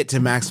you to get to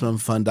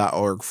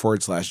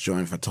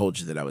MaximumFun.org/join if I told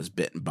you that I was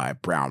bitten by a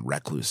brown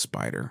recluse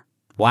spider?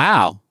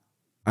 Wow.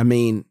 I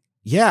mean,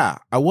 yeah,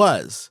 I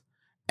was.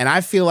 And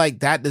I feel like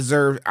that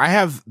deserved. I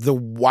have the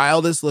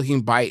wildest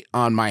looking bite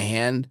on my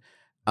hand.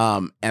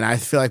 And I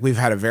feel like we've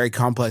had a very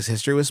complex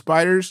history with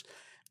spiders.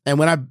 And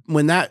when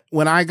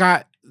I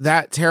got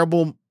that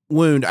terrible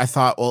wound, I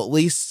thought, well, at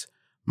least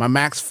my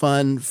Max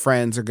Fun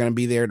friends are going to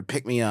be there to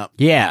pick me up.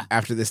 Yeah.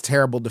 After this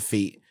terrible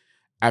defeat,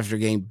 after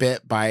getting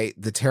bit by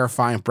the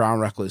terrifying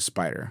brown recluse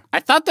spider. I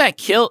thought that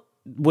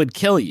would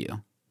kill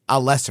you. A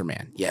lesser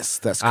man. Yes,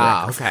 that's correct.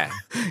 Ah, okay.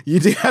 You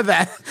do have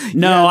that.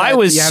 No, I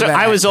was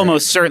I was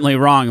almost certainly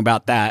wrong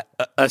about that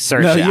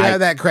assertion. No, you have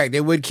that correct. It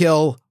would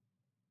kill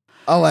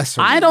a lesser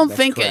man. I don't That's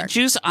think, correct.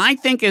 Juice, I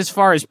think as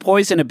far as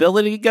poison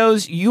ability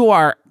goes, you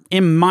are,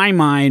 in my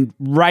mind,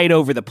 right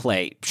over the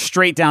plate.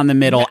 Straight down the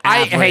middle.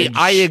 Average.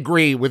 I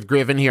agree with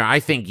Griffin here. I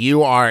think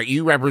you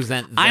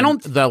represent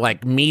the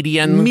like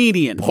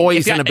median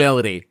poison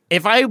ability.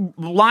 If I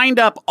lined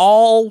up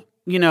all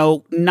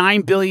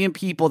 9 billion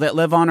people that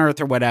live on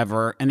Earth or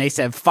whatever, and they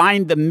said,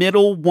 find the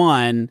middle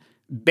one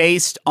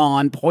based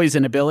on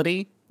poison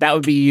ability, that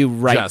would be you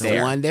right there.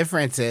 The one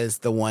difference is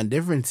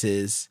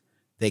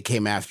they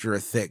came after a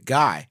thick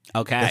guy.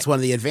 Okay. That's one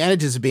of the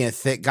advantages of being a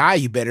thick guy.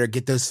 You better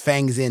get those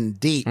fangs in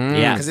deep.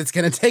 Yeah. Because it's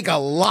going to take a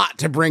lot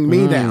to bring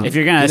me down. If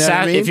you're gonna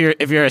if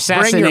you're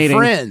assassinating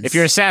friends. if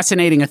you're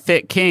assassinating a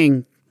thick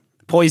king,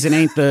 poison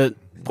ain't the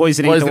way.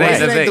 Poison ain't the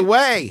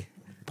way.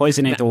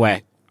 Poison ain't the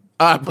way.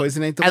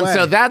 Poison ain't the And way.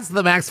 so that's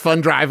the Max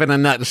Fun Drive in a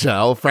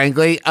nutshell,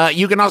 frankly.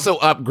 You can also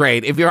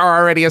upgrade. If you're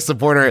already a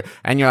supporter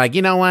and you're like,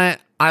 you know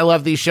what? I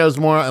love these shows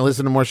more. I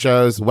listen to more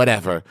shows,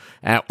 whatever.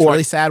 It's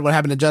really sad what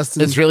happened to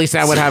Justin. It's really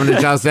sad what happened to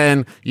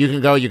Justin. You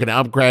can go, you can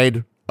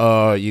upgrade.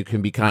 You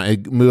can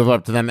move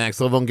up to the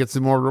next level and get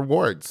some more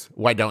rewards.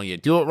 Why don't you?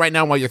 Do it right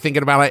now while you're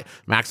thinking about it.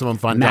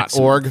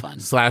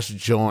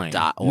 MaximumFun.org/join.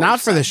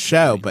 Not for the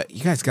show, but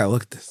you guys got to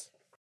look at this.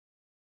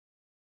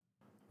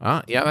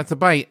 Yeah, that's a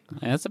bite.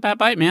 That's a bad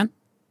bite, man.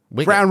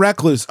 Brown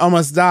recluse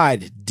almost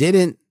died.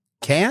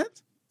 Can't?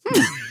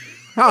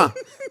 Huh.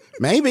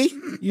 Maybe.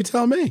 You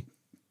tell me.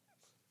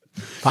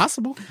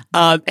 Possible.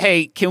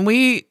 Hey, can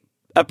we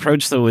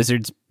approach the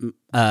wizard's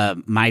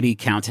mighty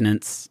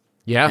countenance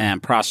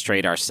and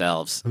prostrate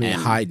ourselves Let me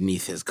and hide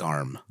neath his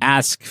garm.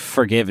 ask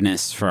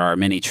forgiveness for our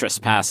many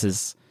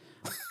trespasses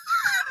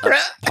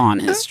upon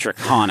his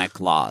draconic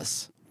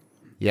laws?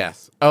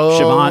 Yes. Oh,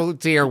 Siobhan-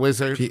 dear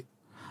wizard.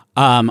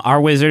 Our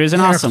wizard is an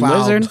Hair awesome cloud.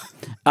 wizard.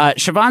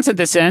 Siobhan sent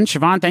this in.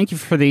 Siobhan, thank you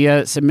for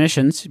the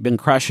submissions. You've been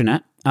crushing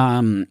it.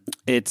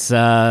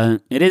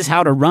 It is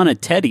how to run a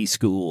teddy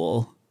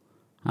school.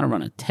 How to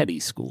run a teddy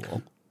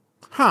school.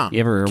 Huh. You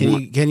ever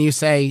Can you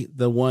say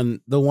the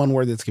one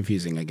word that's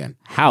confusing again?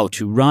 how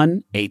to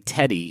run a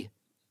teddy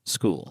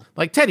school?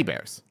 Like teddy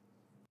bears.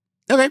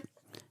 Okay.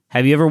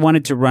 Have you ever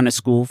wanted to run a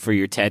school for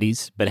your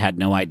teddies but had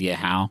no idea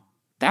how?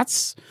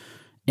 That's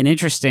an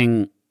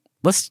interesting.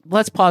 Let's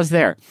pause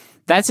there.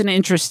 That's an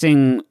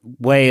interesting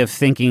way of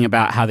thinking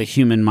about how the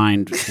human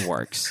mind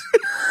works.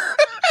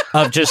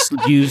 Of just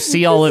you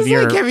see all of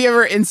your have you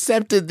ever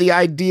incepted the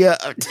idea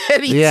of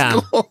teddy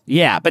school?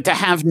 yeah, but to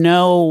have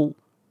no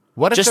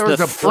What if just there was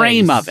the a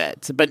frame place- of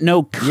it, but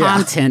no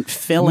content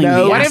filling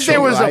No. the What if there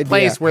actual- was a idea.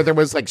 place where there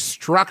was like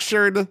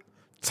structured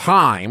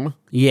time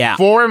yeah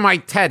for my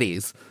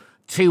teddies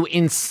to,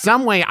 in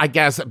some way, I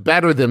guess,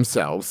 better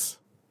themselves?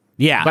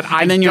 yeah, But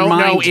I and then your don't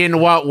know mind, in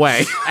what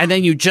way. and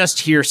then you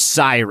just hear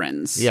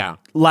sirens. Yeah.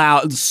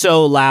 loud,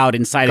 so loud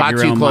inside Got of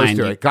your too own close mind.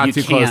 to it. Got you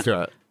too close can't-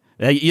 to it.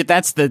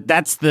 That's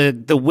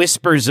the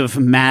whispers of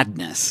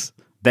madness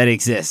that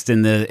exist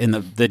in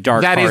the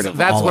dark That part is of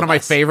that's all one of my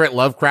us. favorite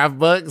Lovecraft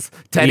books.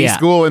 Teddy Yeah.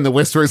 School and the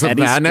Whispers of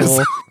Teddy Madness.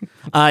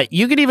 School.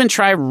 You could even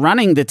try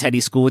running the Teddy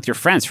School with your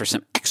friends for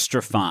some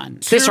extra fun.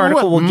 This Too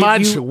article will give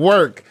much you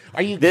work.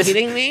 Are you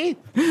kidding me?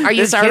 Are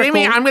you This kidding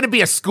me? article- I'm going to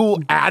be a school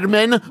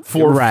admin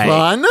for Right.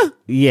 fun.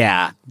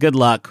 yeah. Good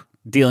luck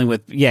dealing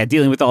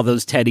with all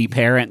those Teddy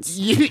parents.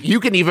 You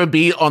can even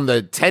be on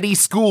the Teddy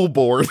School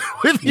board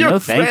with your No,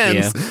 thank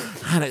friends.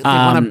 God, they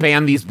want to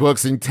ban these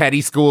books in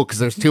Teddy School because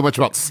there's too much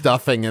about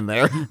stuffing in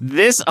there.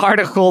 This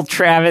article,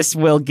 Travis,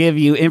 will give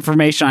you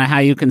information on how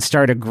you can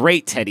start a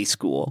great Teddy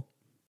School.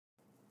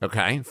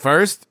 Okay,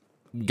 first,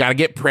 you got to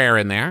get prayer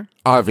in there,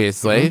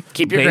 obviously.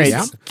 Keep your Base-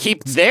 grades.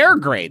 Keep their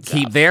grades.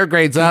 Keep up. their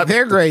grades up.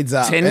 Their grades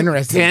up. 10,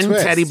 Interesting 10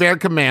 twist. teddy bear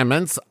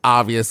commandments,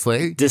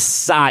 obviously.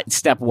 Decide.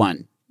 Step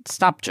one.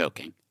 Stop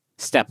joking.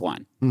 Step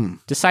one.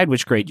 Decide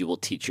which grade you will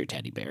teach your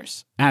teddy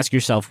bears. Ask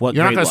yourself what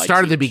You're not grade going will to I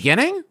start at the teach?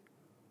 beginning?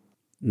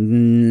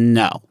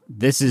 No.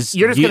 This is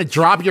You're just going to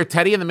drop your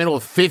teddy in the middle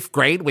of 5th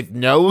grade with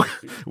no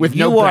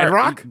you are-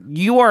 bedrock?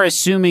 You are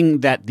assuming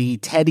that the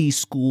Teddy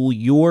school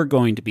you're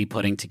going to be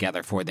putting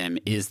together for them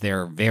is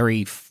their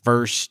very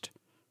first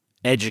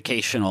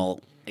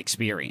educational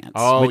experience,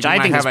 Oh, which you I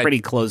might think is have a-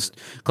 pretty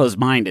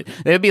close-minded.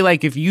 It would be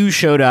like if you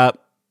showed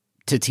up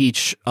to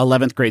teach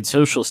 11th grade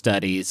social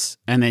studies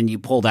and then you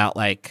pulled out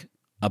like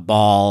a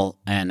ball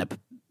and a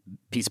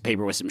piece of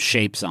paper with some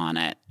shapes on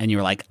it and you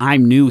were like,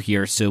 I'm new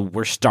here, so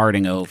we're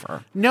starting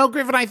over. No,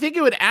 Griffin, I think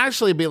it would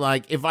actually be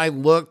like if I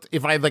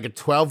had like a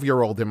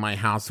 12-year-old in my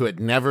house who had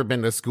never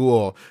been to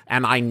school,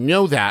 and I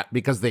know that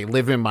because they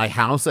live in my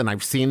house and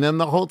I've seen them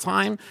the whole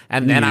time,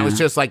 and then I was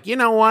just like, you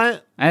know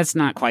what? That's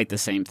not quite the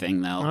same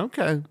thing, though.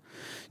 Okay.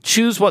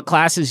 Choose what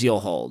classes you'll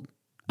hold.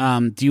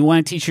 Do you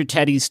want to teach your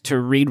teddies to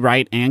read,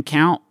 write, and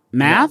count?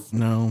 Math?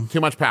 No. Too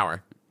much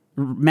power.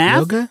 Math?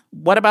 Yoga?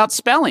 What about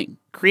spelling?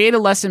 Create a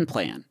lesson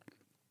plan.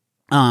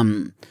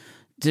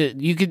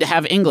 You could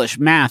have English,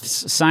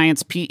 maths,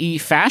 science, PE,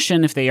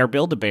 fashion if they are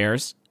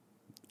Build-A-Bears.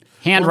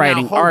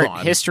 Handwriting, hold art,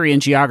 on. history,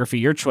 and geography,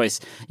 your choice.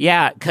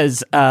 Yeah,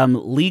 because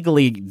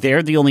legally,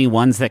 they're the only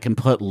ones that can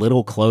put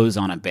little clothes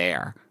on a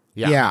bear.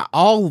 Yeah.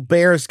 All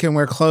bears can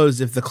wear clothes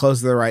if the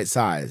clothes are the right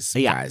size,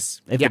 Yeah.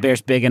 guys. If the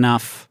bear's big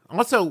enough.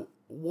 Also,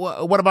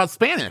 what about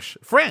Spanish,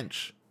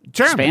 French,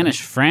 German?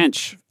 Spanish,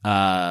 French,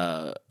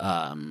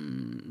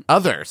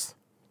 Others.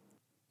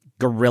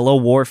 guerrilla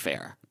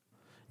warfare.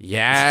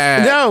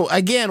 Yeah. No,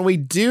 again, we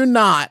do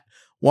not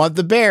want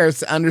the bears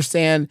to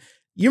understand.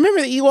 You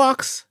remember the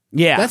Ewoks?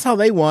 Yeah. That's how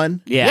they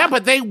won. Yeah,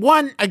 but they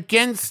won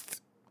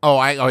against. Oh,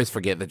 I always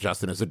forget that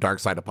Justin is a dark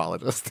side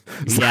apologist.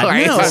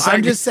 Sorry. No, Sorry.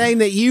 I'm just saying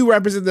that you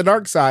represent the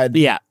dark side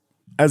Yeah.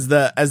 as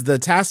the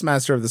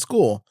taskmaster of the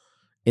school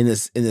in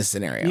this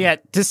scenario. Yeah.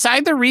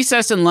 Decide the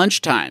recess and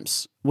lunch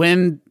times,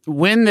 when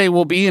they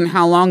will be and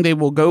how long they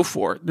will go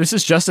for. This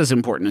is just as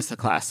important as the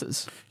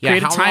classes.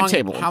 Create a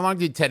timetable. How long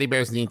do teddy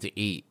bears need to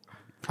eat?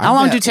 How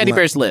long bet do teddy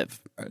bears live?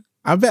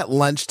 I bet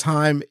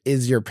lunchtime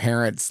is your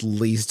parents'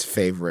 least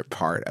favorite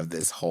part of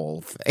this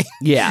whole thing.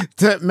 Yeah.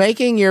 To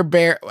making your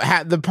bear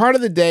the part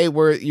of the day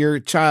where your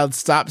child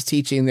stops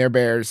teaching their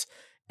bears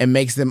and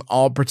makes them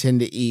all pretend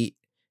to eat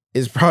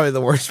is probably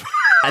the worst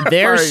part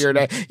of your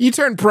day. You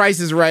turn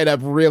prices right up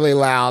really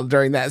loud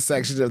during that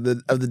section of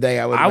the day.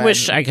 I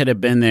wish I could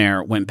have been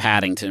there when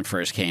Paddington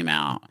first came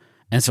out.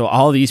 And so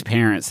all these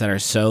parents that are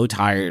so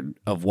tired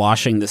of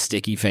washing the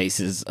sticky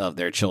faces of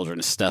their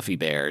children's stuffy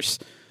bears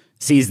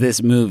sees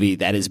this movie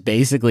that is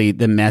basically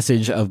the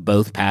message of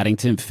both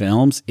Paddington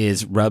films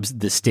is rubs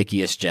the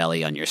stickiest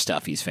jelly on your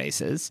stuffies'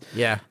 faces.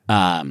 Yeah.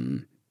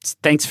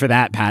 Thanks for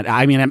that, Pat.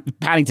 I mean,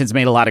 Paddington's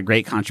made a lot of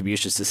great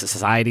contributions to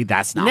society.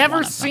 That's not Never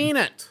one of them. seen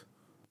it.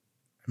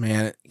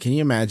 Man, can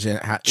you imagine?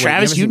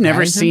 Travis, you've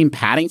never seen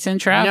Paddington,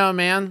 Trav? No,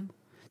 man.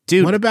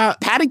 Dude, What about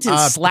Paddington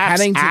slaps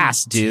Paddington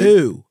ass, dude.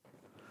 2?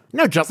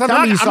 No, Justin, Tell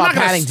I'm me you not saw going to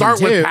Paddington start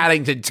 2. with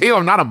Paddington 2.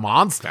 I'm not a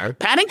monster.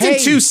 Paddington Hey.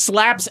 2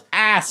 slaps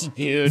ass,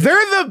 dude.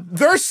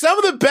 They're some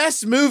of the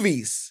best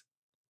movies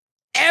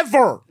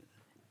ever.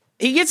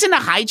 He gets into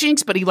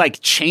hijinks, but he like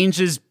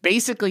changes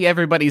basically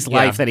everybody's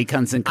life that he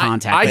comes in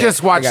contact I with.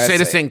 just watched I gotta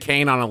Citizen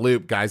Kane on a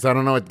loop, guys. I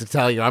don't know what to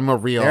tell you. I'm a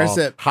real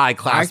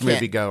high-class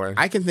moviegoer.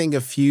 I can think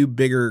of few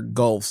bigger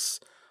gulfs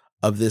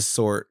of this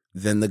sort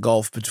than the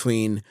gulf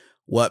between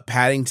what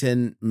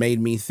Paddington made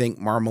me think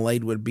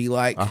Marmalade would be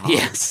like,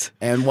 Yes.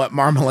 and what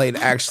Marmalade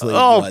actually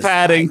Oh, was.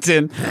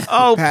 Paddington.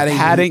 Oh, Paddington.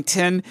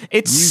 Paddington.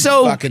 It's You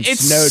so fucking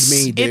snowed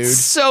me, dude. It's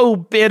so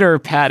bitter,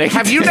 Paddington.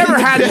 Have you never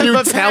had But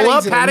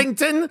Nutella, Paddington-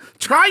 Paddington?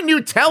 Try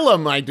Nutella,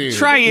 my dude.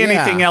 Try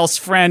anything Yeah. else,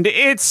 friend.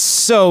 It's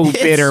so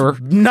It's bitter.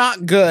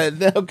 not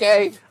good.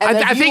 Okay, And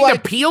if I you think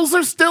like- the peels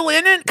are still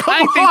in it. Come I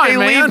think on, they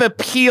man. leave the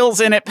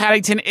peels in it,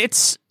 Paddington.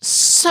 It's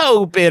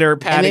so bitter,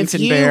 and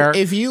Paddington Bear.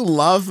 if you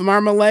love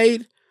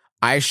Marmalade,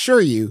 I assure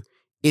you,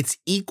 it's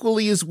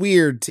equally as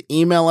weird to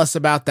email us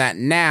about that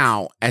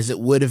now as it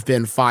would have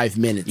been 5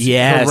 minutes ago.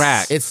 Yes.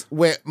 Correct. It's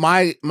where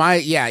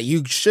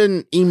you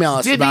shouldn't email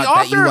us Did the about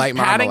that you author like of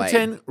Marmalade.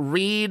 Paddington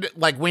read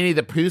like Winnie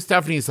the Pooh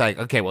stuff, and he's like,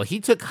 okay, well, he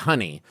took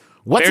honey.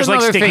 What's There's, like,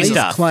 another sticky thing?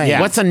 stuff. Claimed. Yeah.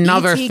 What's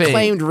another E.T. thing?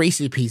 claimed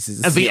Reese's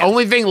Pieces. And the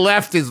only thing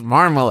left is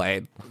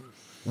marmalade.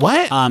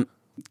 What?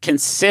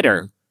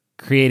 Consider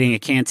creating a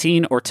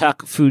canteen or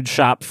tuck food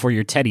shop for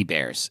your teddy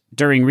bears.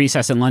 During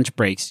recess and lunch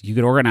breaks, you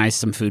could organize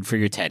some food for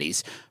your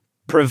teddies.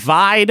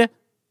 Provide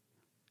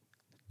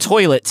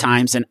toilet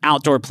times and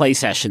outdoor play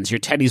sessions. Your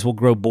teddies will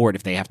grow bored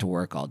if they have to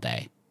work all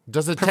day.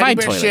 Does a teddy provide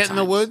bear toilet shit in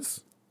the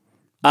times.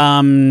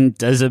 woods?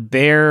 Does a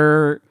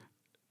bear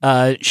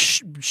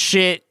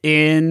shit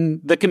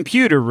in the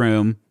computer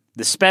room,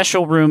 the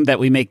special room that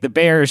we make the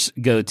bears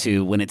go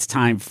to when it's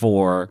time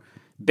for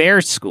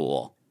bear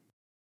school?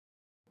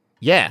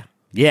 Yeah.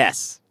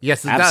 Yes.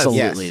 Yes, it does.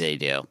 Absolutely, Yes. they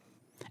do.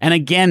 And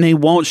again, they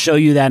won't show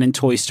you that in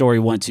Toy Story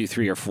 1, 2,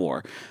 3, or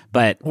 4.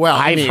 But Well,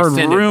 in I've the heard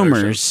extended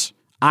rumors.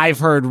 I've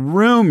heard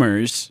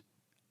rumors.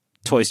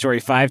 Toy Story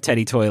 5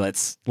 teddy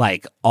toilets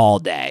like all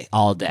day.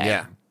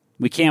 Yeah.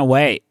 We can't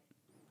wait.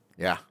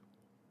 Yeah.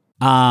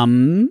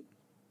 Does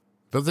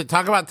Does it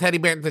talk about teddy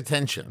bear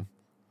detention?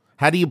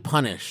 How do you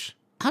punish?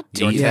 How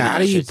do you Yeah, how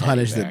do you a teddy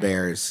punish the bear?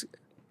 bears?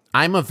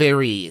 I'm a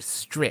very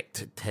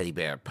strict teddy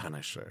bear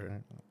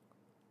punisher.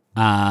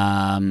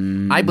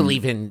 Um, I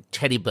believe in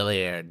teddy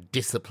bear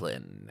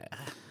discipline.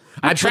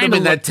 I put trying him to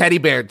in that teddy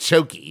bear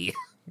chokey.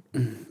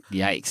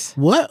 Yikes.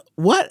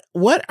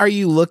 What are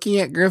you looking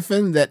at,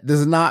 Griffin, that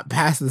does not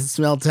pass the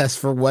smell test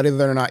for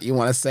whether or not you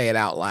want to say it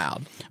out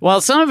loud?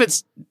 Well, some of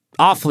it's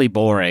awfully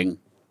boring.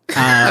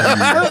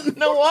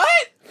 No,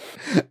 what?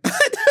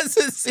 That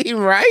doesn't seem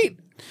right.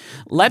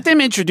 Let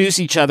them introduce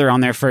each other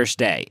on their first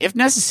day. If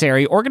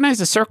necessary, organize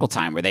a circle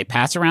time where they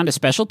pass around a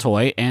special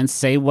toy and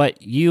say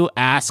what you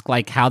ask,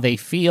 like how they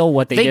feel,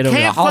 what they They did over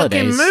the can't fucking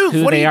holidays, move.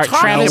 who What are they you are. talking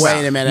Travis, about?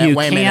 Wait a minute, you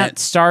wait a can't minute.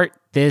 start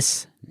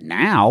this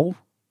now.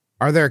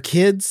 Are there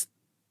kids?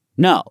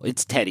 No,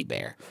 it's teddy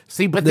bear.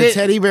 See, but The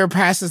teddy bear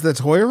passes the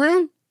toy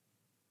around?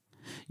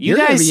 You You're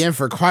going to guys, be in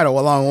for quite a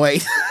long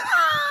wait.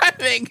 I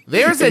think.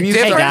 There's a If you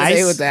difference. start to Hey, say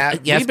guys. with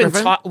that. Yes,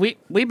 Griffin?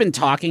 we've been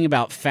talking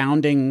about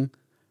founding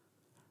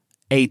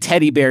a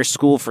teddy bear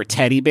school for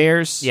teddy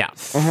bears. Yeah.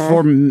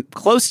 for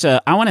close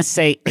to, I want to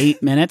say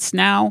 8 minutes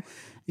now.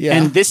 Yeah.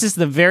 And this is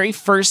the very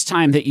first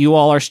time that you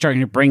all are starting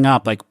to bring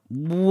up, like,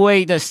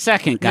 wait a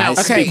second, guys.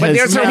 Okay, but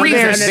there's a no, reason.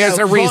 no, no, There's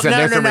no. a reason. No,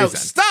 There's no, a no. reason.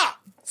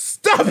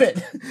 Stop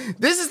it.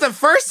 This is the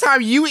first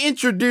time you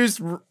introduced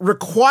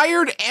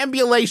required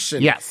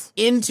ambulation Yes.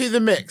 into the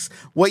mix.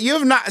 What you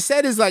have not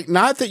said is like,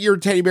 not that your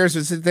teddy bears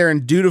would sit there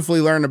and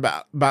dutifully learn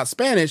about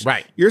Spanish.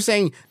 Right. You're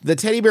saying the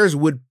teddy bears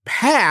would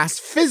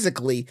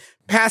physically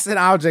pass an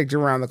object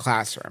around the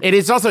classroom. It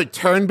is also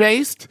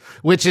turn-based,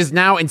 which is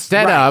now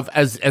instead Right. of,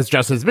 as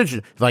Justin's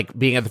mentioned, like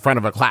being at the front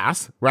of a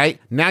class, right?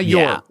 Now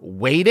you're Yeah.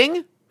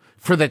 waiting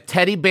for the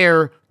teddy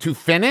bear to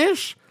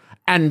finish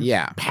and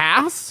Yeah.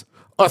 pass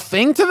a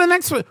thing to the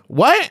next one.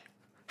 What?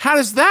 How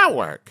does that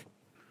work?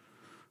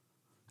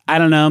 I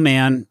don't know,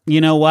 man.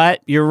 You know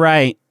what? You're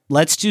right.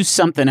 Let's do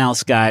something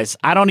else, guys.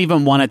 I don't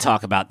even want to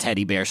talk about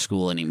teddy bear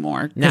school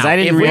anymore because Now, I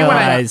didn't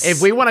realize.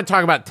 if we want to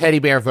talk about teddy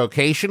bear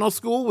vocational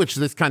school, which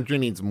this country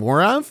needs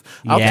more of,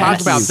 I'll Yes. talk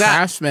about You that.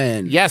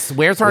 craftsmen. Yes,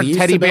 where's our We used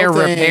teddy to bear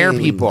build repair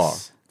things. people?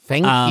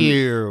 Thank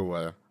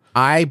you.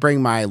 I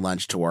bring my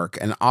lunch to work,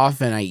 and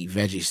often I eat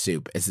veggie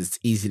soup as it's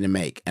easy to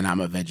make, and I'm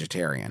a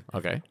vegetarian.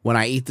 Okay. When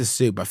I eat the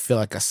soup, I feel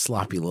like a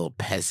sloppy little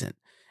peasant,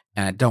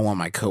 and I don't want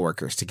my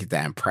coworkers to get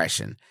that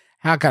impression.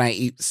 How can I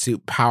eat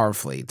soup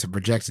powerfully to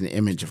project an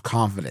image of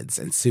confidence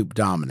and soup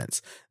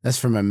dominance? That's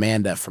from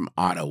Amanda from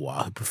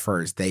Ottawa, who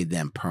prefers they,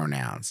 them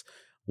pronouns.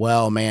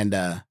 Well,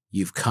 Amanda,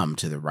 you've come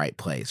to the right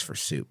place for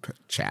soup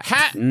chat.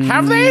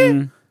 Have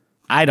they?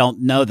 I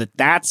don't know that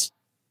that's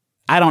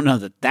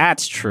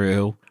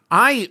true.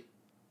 I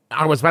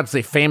was about to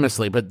say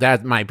famously, but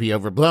that might be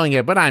overblowing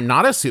it, but I'm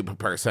not a soup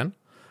person.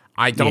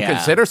 I don't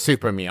consider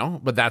soup a meal,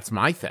 but that's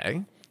my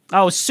thing.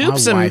 Oh,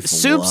 soup's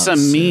a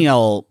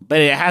meal, but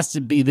it has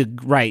to be the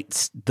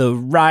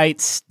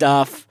right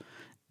stuff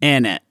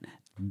in it.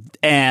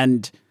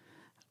 And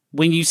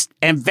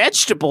and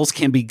vegetables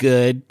can be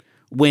good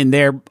when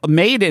they're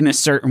made in a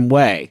certain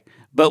way.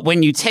 But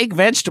when you take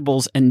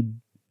vegetables and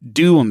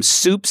do them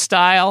soup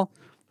style,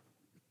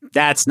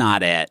 that's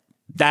not it.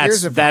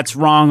 That's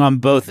wrong on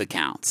both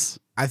accounts.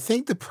 I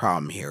think the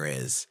problem here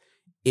is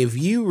if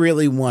you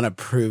really want to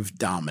prove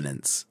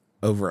dominance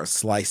over a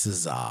slice of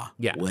za,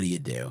 what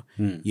do?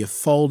 You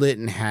fold it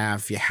in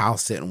half, you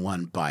house it in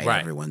one bite.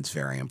 Right. Everyone's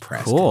very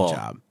impressed. Cool. Good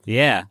job.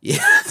 Yeah.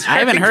 it's I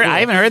haven't very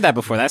heard cool. that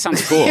before. That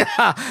sounds cool. You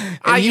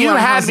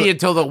had me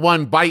until the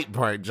one bite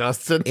part,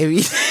 Justin.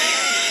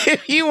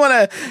 If you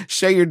want to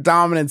show your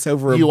dominance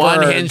over a You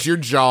bird, unhinge your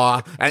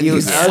jaw and you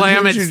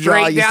slam it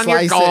straight down your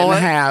slice it colon.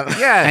 in half.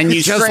 Yeah, And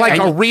you just straight- like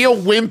a real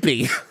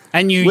wimpy.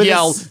 And you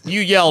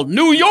yell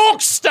New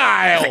York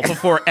style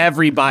before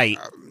every bite.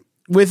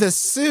 With a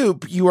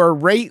soup, you are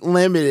rate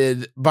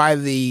limited by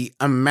the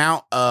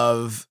amount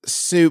of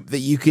soup that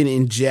you can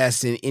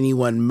ingest in any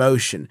one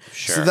motion.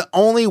 Sure. So the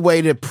only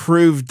way to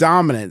prove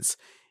dominance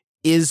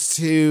is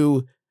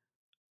to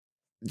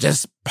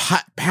just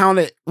pound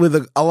it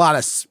with a lot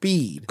of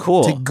speed.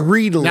 Cool. To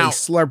greedily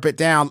slurp it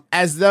down,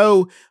 as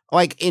though,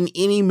 like in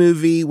any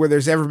movie where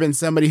there's ever been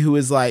somebody who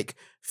is like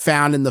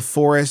found in the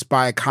forest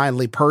by a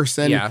kindly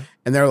person,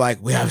 and they're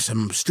like, "We have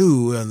some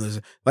stew," and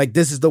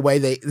this is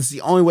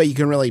the only way you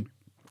can really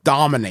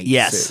dominate.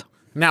 Yes. soup.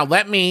 Now,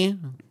 let me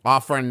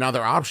offer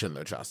another option,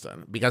 though,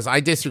 Justin, because I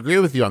disagree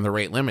with you on the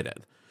rate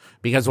limited.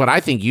 Because what I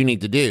think you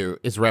need to do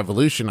is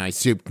revolutionize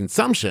soup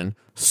consumption,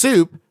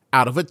 soup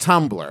out of a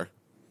tumbler.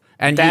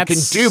 And you can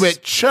do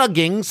it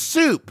chugging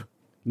soup.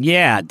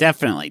 Yeah,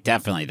 definitely.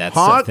 That's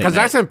Because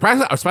that's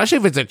impressive, especially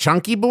if it's a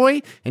chunky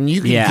boy and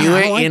you can do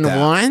it in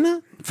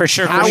one. For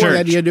sure. How good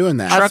idea doing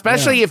that?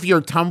 Especially if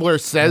your tumbler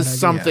says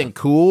something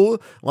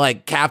cool,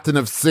 like Captain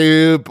of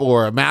Soup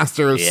or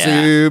Master of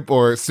Soup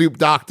or Soup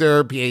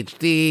Doctor,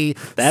 PhD,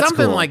 That's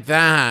something cool. like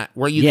that,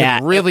 where you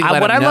can really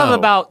let what them I love know.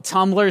 about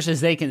tumblers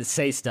is they can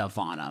say stuff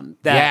on them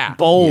that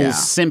bowls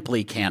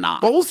simply cannot.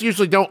 Bowls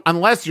usually don't,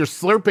 unless you're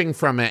slurping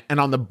from it, and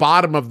on the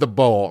bottom of the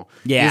bowl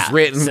is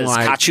written says,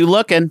 like, caught you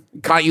looking,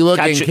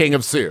 King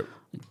of Soup.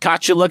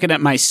 Caught you looking at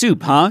my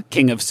soup, huh?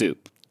 King of Soup.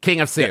 King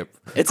of Soup.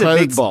 It's a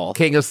big bowl.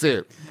 King of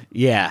Soup.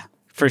 Yeah,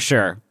 for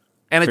sure.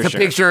 And it's For a sure.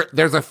 picture,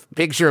 there's a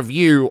picture of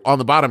you on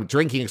the bottom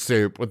drinking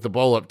soup with the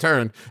bowl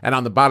upturned. And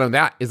on the bottom of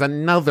that is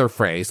another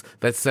phrase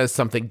that says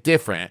something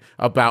different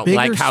about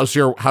like, how's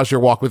your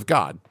walk with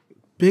God?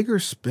 Bigger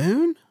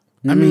spoon?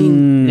 I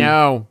mean,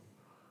 No.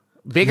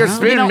 Bigger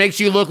spoon makes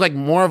you look like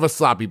more of a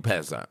sloppy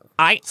peasant.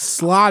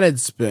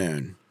 slotted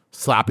spoon.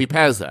 Sloppy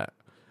peasant.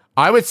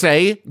 I would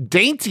say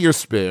daintier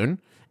spoon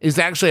is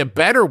actually a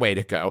better way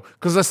to go,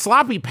 because a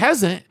sloppy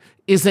peasant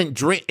isn't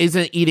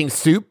eating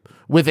soup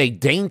with a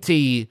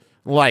dainty,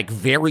 like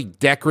very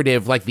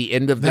decorative, like the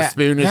end of the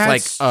spoon is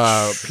like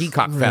a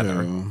peacock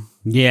feather.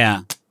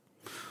 Yeah.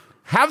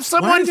 Have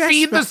someone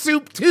feed the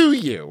soup to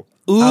you.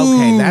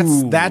 Okay,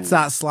 that's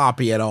not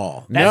sloppy at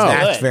all.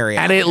 That's very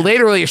And it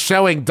literally is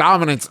showing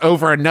dominance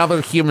over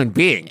another human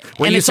being.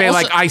 When And you it's say,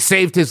 also- like, I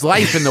saved his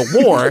life in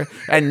the war,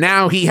 and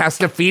now he has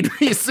to feed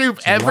me soup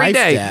every life,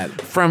 day.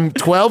 Dad. From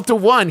 12 to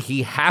 1,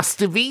 he has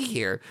to be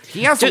here.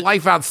 He has a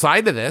life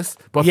outside of this,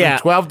 but Yeah.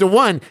 from 12 to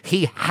 1,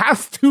 he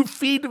has to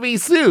feed me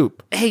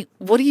soup. Hey,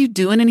 what are you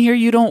doing in here?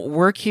 You don't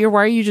work here.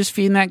 Why are you just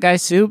feeding that guy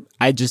soup?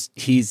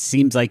 He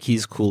seems like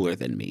he's cooler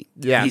than me.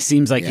 Yeah. He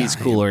seems like he's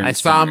cooler. and I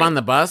saw him stronger. on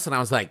the bus, and I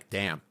was like,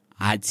 damn,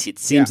 It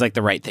seems like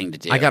the right thing to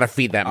do. I got to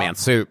feed that man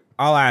soup.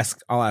 I'll ask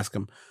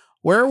him.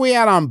 Where are we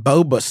at on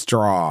boba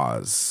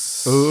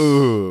straws?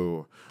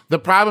 Ooh. The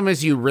problem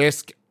is you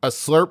risk a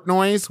slurp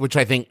noise, which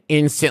I think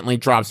instantly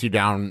drops you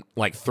down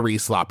like 3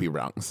 sloppy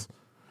rungs.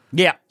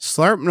 Yeah.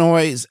 Slurp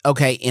noise.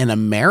 Okay, in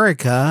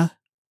America,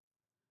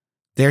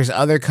 there's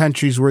other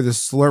countries where the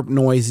slurp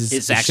noise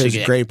It's actually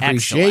shows great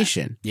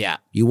appreciation. excellent. Yeah.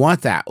 You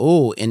want that.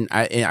 Oh, and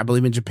I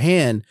believe in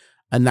Japan,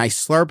 a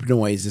nice slurp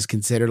noise is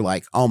considered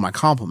like, oh, my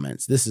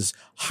compliments. This is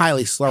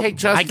highly slurpable. Hey,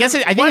 Justin, I guess I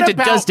what think it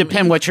does about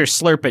depend me? what you're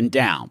slurping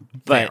down.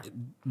 But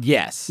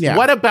yes. Yeah.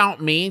 What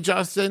about me,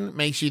 Justin,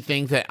 makes you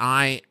think that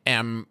I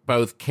am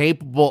both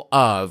capable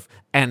of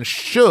and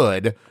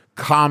should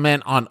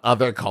comment on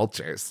other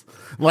cultures?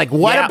 Like,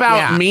 what Yeah,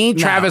 about yeah, me, no.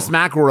 Travis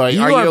McElroy?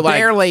 You are are you like,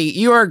 barely,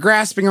 you are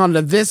grasping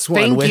onto this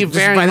one. thank with you just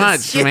very by the much,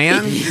 skin.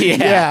 man.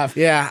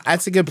 Yeah.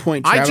 That's a good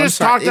point, Trav. I I'm just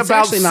sorry. talked It's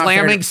about actually not fair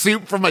slamming to-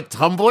 soup from a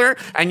tumbler,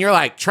 and you're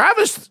like,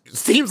 Travis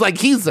seems like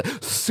he's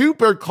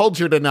super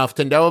cultured enough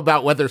to know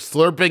about whether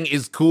slurping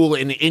is cool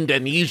in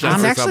Indonesia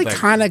I'm or actually something.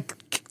 kind of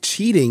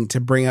cheating to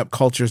bring up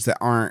cultures that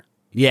aren't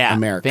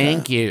America.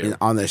 Thank you.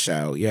 On the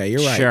show. Yeah,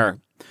 you're right. Sure.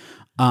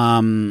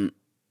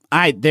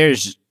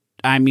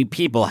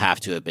 People have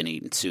to have been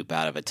eating soup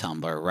out of a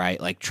tumbler, right?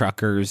 Like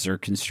truckers or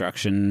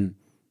construction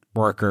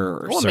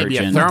worker or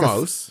surgeon. Maybe a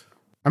thermos.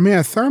 I mean,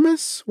 a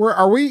thermos? Where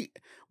are we?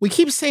 We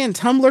keep saying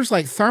tumblers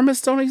like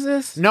thermos don't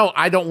exist? No,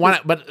 I don't want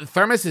it. But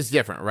thermos is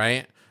different,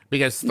 right?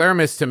 Because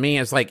thermos to me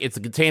is like it's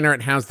a container,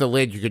 it has the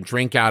lid you can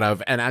drink out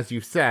of. And as you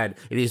said,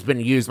 it has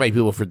been used by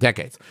people for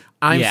decades.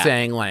 I'm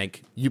saying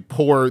like you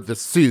pour the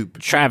soup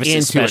Travis's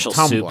into special a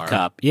tumbler. soup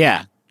cup.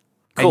 Yeah.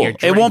 Cool. you're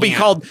It won't be drinking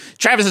called.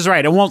 Travis is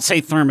right. It won't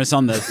say thermos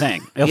on the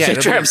thing. It'll say it'll be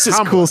a Travis's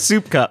tumbler. cool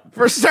soup cup.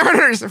 For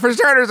starters, I'm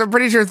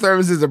pretty sure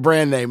thermos is a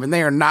brand name, and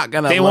they are not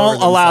going to. They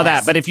won't allow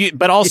that.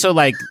 But also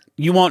like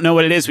you won't know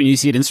what it is when you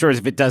see it in stores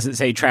if it doesn't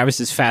say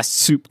Travis's fast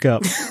soup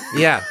cup.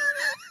 Yeah.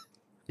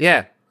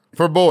 Yeah.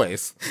 For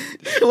boys.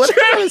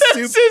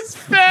 Travis's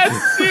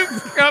fast soup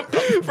cup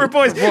for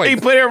boys. He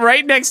put it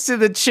right next to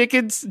the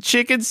chicken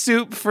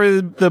soup for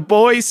the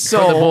boys'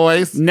 soul. For the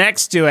boys.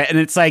 Next to it, and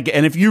it's like,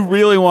 and if you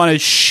really want to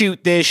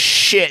shoot this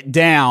shit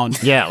down,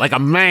 Yeah, like a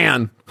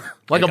man.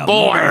 Like a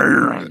boy.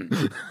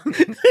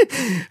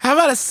 How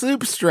about a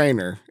soup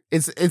strainer?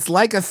 It's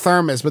like a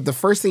thermos, but the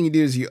first thing you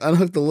do is you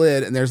unhook the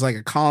lid, and there's like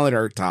a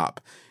colander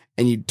top,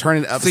 and you turn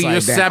it So upside you're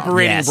down.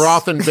 separating Yes.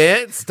 broth and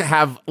bits to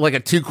have like a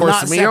 2-course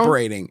Not meal?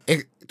 separating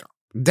it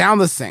down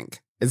the sink.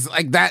 It's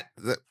like that.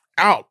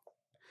 Out.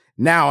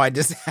 Now I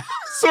just have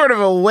sort of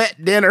a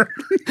wet dinner.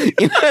 You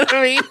know what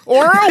I mean?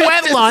 Or a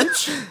wet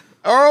lunch.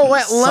 Or a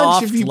wet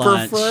lunch if Soft you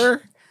lunch.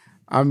 prefer.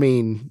 I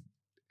mean,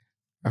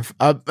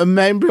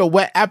 maybe a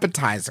wet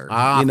appetizer.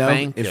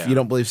 Thank if you. you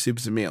don't believe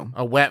soup's a meal.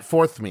 A wet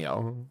fourth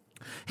meal.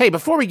 Hey,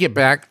 before we get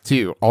back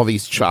to all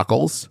these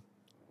chuckles,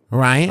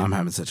 right? I'm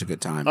having such a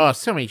good time. Oh,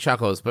 so many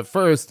chuckles. But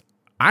first,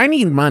 I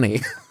need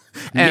money.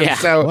 And Yeah.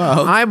 so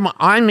Well.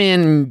 I'm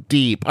in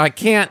deep. I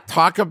can't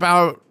talk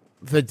about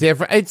the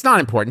different. It's not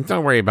important.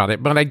 Don't worry about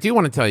it. But I do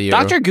want to tell you.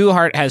 Dr.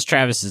 Guhart has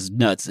Travis's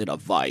nuts in a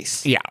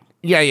vice. Yeah.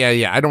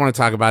 I don't want to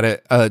talk about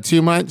it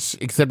too much,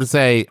 except to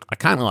say I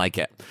kind of like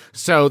it.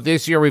 So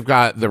this year we've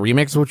got the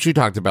remix, which you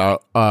talked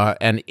about,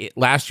 and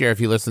last year, if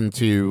you listened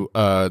to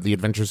the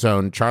Adventure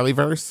Zone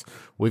Charlieverse,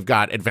 we've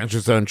got Adventure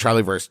Zone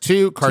Charlieverse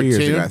 2 cartoon. 2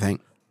 years ago, I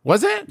think.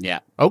 Was it? Yeah.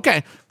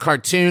 Okay.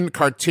 Cartoon,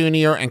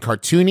 cartoonier, and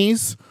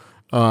cartoonies.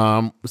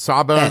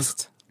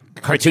 Sawbones.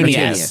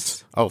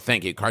 Cartooniest. Oh,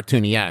 thank you.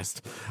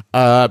 Cartooniest.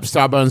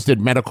 Sawbones did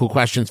medical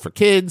questions for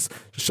kids.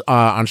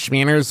 On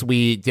Schmanners,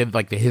 we did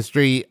like the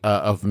history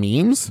of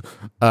memes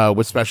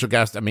with special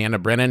guest Amanda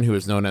Brennan, who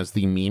is known as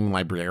the meme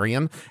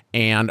librarian.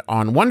 And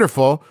on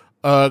Wonderful,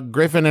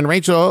 Griffin and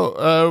Rachel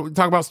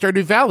talk about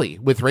Stardew Valley,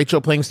 with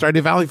Rachel playing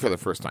Stardew Valley for the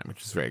first time,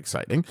 which is very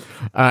exciting.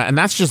 And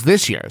that's just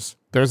this year's.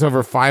 There's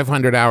over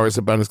 500 hours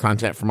of bonus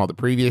content from all the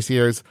previous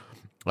years.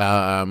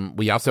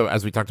 We also,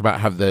 as we talked about,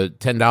 have the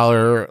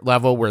 $10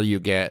 level where you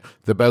get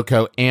the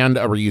BOCO and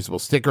a reusable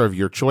sticker of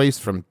your choice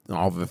from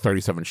all the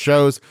 37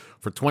 shows.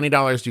 For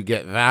 $20, you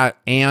get that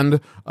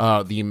and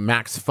the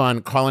Max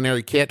Fun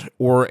culinary kit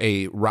or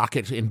a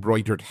rocket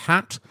embroidered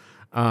hat.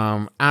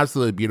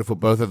 Absolutely beautiful,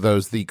 both of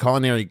those. The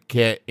culinary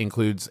kit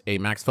includes a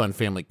Max Fun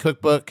family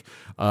cookbook,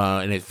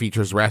 and it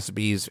features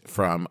recipes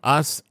from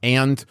us,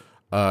 and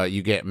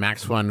you get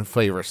Max Fun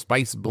flavor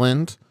spice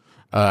blend.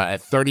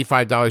 At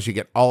 $35, you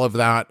get all of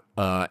that,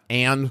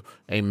 and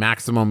a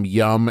Maximum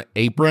Yum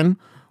apron,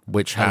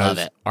 which love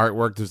has it.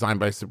 artwork designed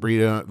by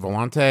Sabrina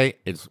Volante.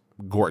 It's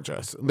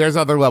gorgeous. There's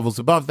other levels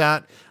above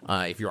that.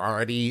 If you're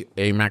already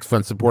a Max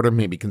Fun supporter,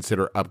 maybe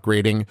consider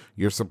upgrading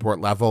your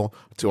support level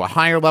to a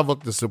higher level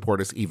to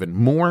support us even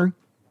more.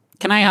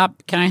 Can I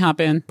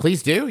hop in?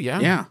 Please do, yeah.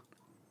 Yeah.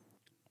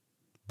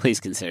 Please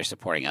consider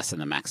supporting us in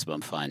the Maximum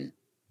Fun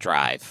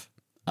drive.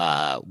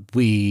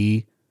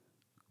 We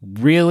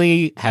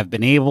really have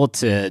been able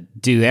to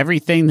do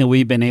everything that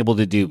we've been able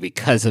to do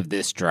because of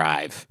this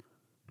drive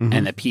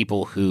and the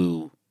people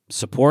who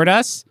support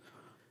us.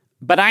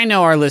 But I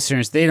know our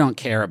listeners, they don't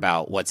care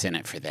about what's in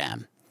it for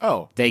them.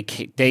 Oh, They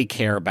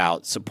care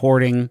about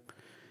supporting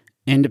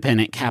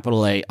independent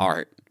capital A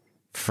art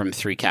from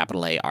 3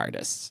 capital A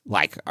artists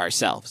like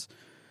ourselves.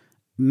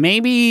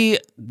 Maybe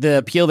the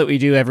appeal that we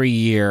do every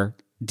year,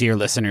 dear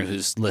listener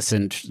who's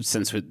listened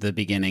since the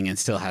beginning and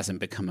still hasn't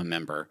become a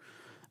member,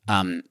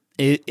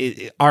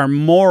 our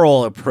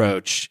moral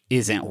approach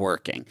isn't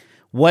working.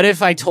 What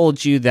if I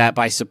told you that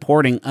by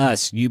supporting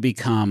us, you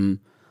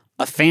become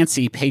a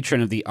fancy patron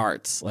of the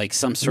arts, like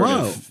some sort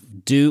of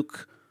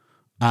duke,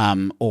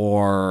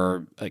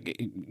 or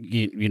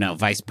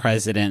vice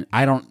president?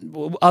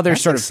 Other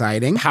That's sort of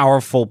exciting.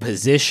 powerful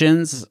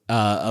positions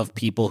of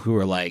people who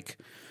are like,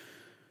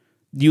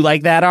 you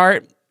like that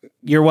art?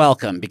 You're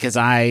welcome, because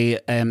I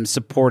am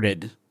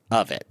supported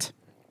of it.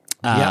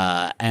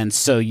 And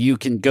so you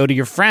can go to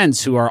your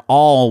friends who are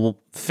all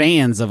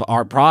fans of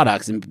our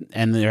products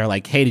and they're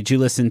like, hey, did you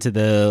listen to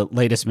the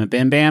latest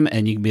MBMBaM?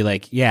 And you can be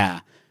like,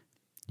 yeah,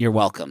 you're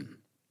welcome.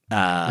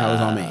 That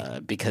was on me.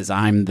 Because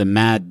I'm the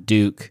Mad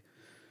Duke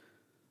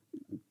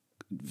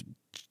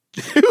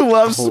Who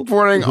loves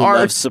supporting who art?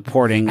 loves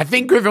supporting I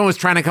think Griffin was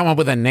trying to come up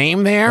with a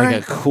name there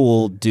like a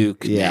cool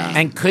Duke Yeah. name.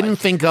 and couldn't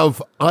think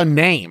of a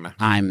name.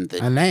 I'm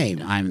the A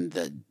name.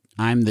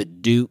 I'm the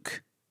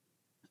Duke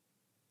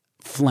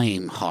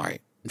Flameheart.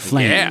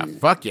 Flame. Yeah,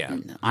 fuck yeah.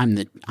 I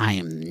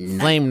am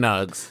Flame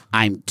Nugs.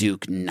 I'm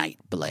Duke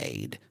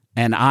Nightblade.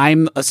 And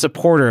I'm a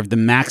supporter of the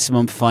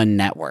Maximum Fun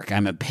Network.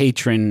 I'm a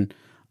patron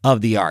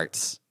of the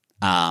arts.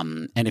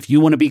 And if you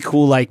want to be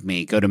cool like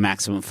me, go to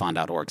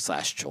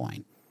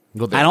MaximumFun.org/join.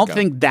 Well, there I you don't go.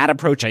 think that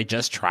approach I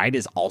just tried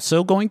is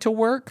also going to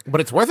work.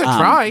 But it's worth a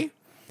try.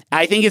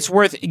 I think it's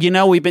worth,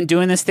 we've been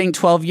doing this thing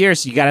 12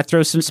 years. You got to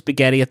throw some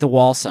spaghetti at the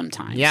wall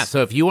sometimes. Yeah,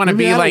 so if you want to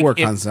Maybe be that'll like work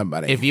on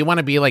somebody. If you want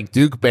to be like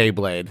Duke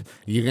Beyblade,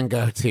 you can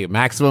go to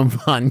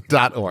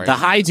MaximumFun.org. The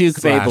High Duke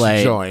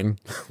Beyblade join.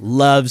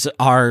 loves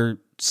our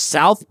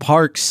South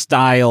Park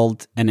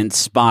styled and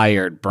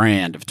inspired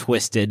brand of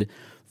twisted,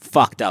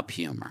 fucked up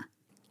humor.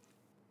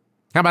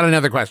 How about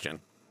another question?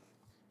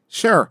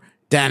 Sure.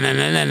 Okay.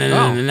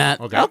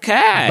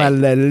 Okay.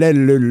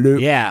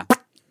 Yeah.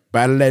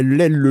 I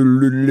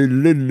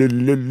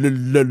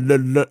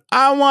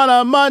want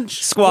a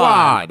munch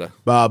Squad.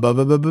 Ba ba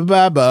ba ba ba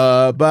ba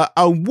ba ba.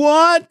 I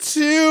want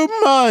to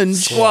munch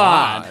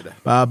Squad.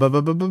 Ba ba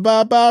ba ba ba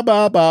ba ba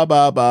ba ba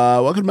ba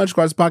ba. Welcome to Munch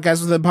Squad's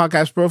podcast within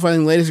podcast profiling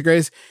the latest and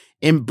greatest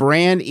in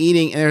brand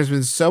eating, and there's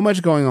been so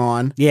much going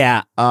on.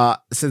 Yeah.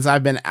 Since I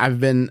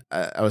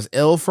was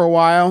ill for a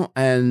while,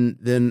 and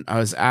then I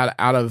was out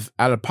of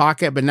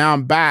pocket, but now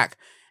I'm back.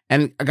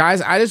 And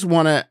guys, I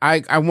want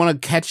to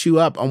catch you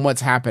up on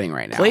what's happening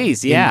right now.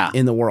 Please, yeah.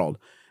 in the world.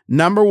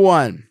 Number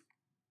one,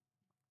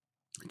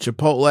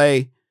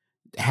 Chipotle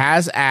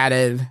has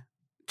added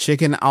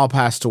chicken al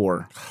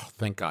pastor Oh,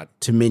 thank God.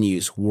 to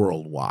menus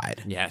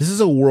worldwide. Yes. This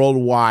is a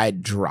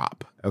worldwide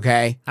drop.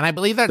 Okay. And I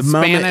believe that's The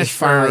moment Spanish is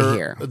finally for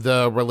here.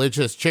 the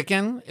religious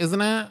chicken,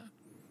 isn't it?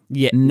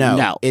 Yeah.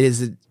 No, it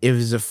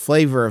is a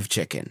flavor of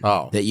chicken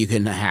that you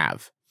can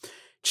have.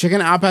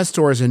 Chicken al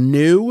pastor is a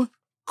new,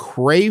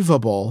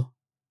 craveable,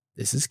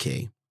 this is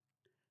key,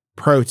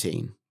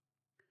 protein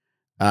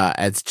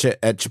at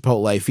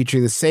Chipotle,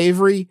 featuring the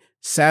savory,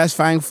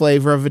 satisfying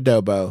flavor of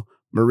adobo,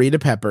 morita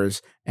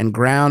peppers, and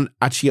ground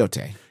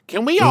achiote.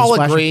 Can we And all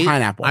splash of agree?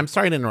 pineapple. I'm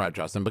sorry to interrupt,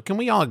 Justin, but can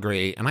we all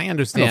agree? And I I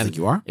understand don't think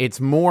you are. it's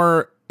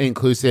more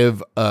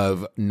inclusive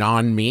of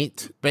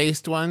non-meat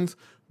based ones,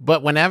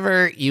 but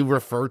whenever you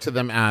refer to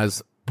them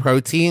as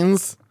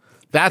proteins,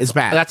 that's It's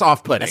bad. That's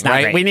off-putting, That's not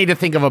right? great. We need to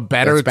think of a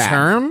better That's bad.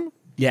 term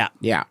Yeah.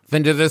 Yeah.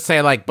 than to just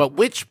say like, but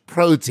which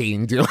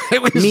protein do we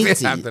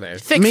Meatsy. have today?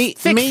 Thick, Meat-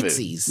 thick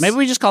meatsies. food. Maybe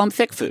we just call them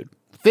thick food.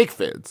 Thick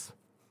foods.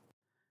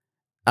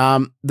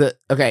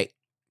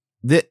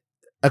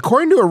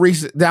 According to a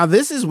recent, now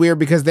this is weird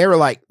because they were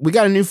like, we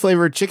got a new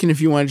flavor of chicken if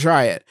you want to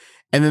try it.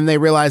 And then they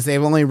realized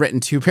they've only written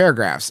 2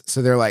 paragraphs.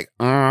 So they're like,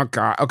 oh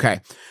God.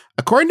 Okay.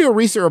 According to a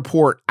recent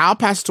report, al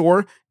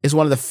pastor is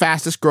one of the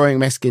fastest growing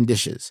Mexican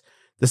dishes.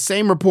 The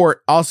same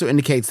report also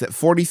indicates that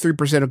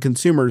 43% of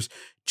consumers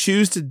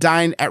choose to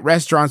dine at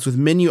restaurants with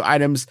menu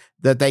items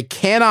that they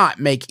cannot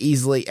make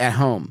easily at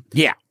home.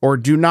 Yeah. Or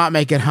do not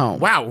make at home.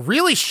 Wow,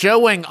 really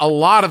showing a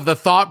lot of the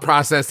thought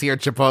process here,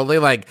 Chipotle.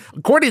 Like,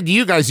 according to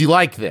you guys, you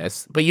like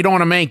this, but you don't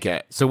want to make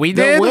it. So we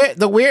did.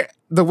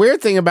 The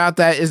weird thing about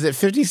that is that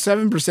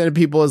 57% of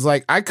people is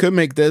like, I could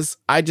make this,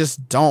 I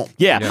just don't.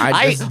 Yeah.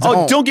 I just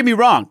don't. Don't get me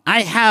wrong.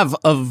 I have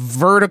a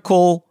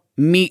vertical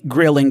meat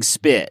grilling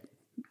spit.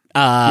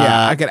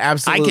 Yeah, I could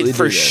absolutely I could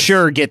for do this.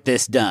 sure get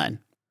this done.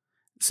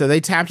 So they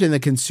tapped in the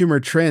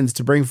consumer trends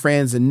to bring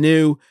fans a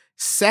new,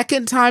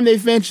 second time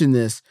they've mentioned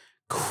this,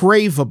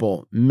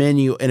 craveable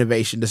menu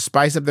innovation to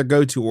spice up their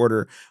go-to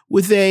order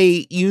with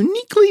a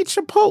uniquely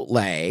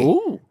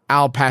Chipotle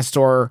al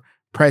pastor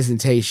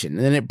presentation.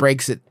 And then it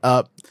breaks it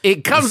up.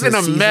 It comes It in a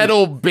says season-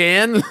 metal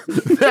bin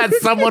that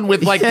someone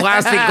with like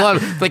plastic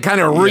gloves, they kind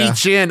of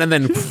reach in and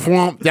then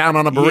plump down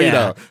on a burrito.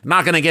 Yeah.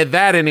 Not going to get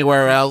that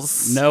anywhere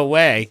else. No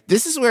way.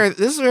 This is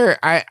where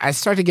I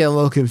start to get a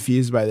little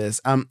confused by this.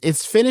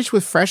 It's finished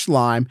with fresh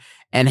lime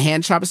and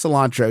hand-chopped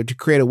cilantro to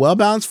create a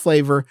well-balanced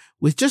flavor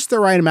with just the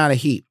right amount of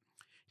heat.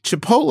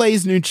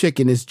 Chipotle's new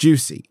chicken is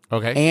juicy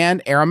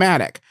and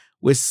aromatic,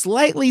 with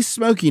slightly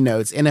smoky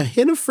notes and a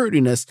hint of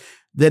fruitiness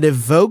that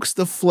evokes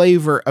the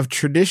flavor of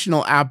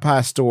traditional al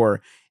pastor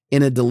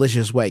in a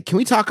delicious way. Can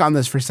we talk on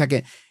this for a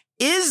second?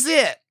 Is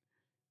it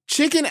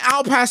chicken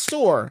al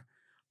pastor,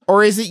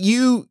 or is it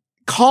you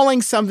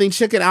calling something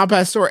chicken al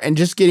pastor and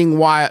just getting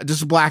wild,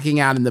 just blacking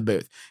out in the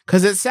booth?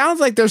 Because it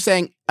sounds like they're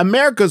saying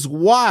America's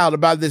wild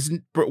about this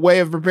way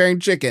of preparing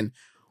chicken.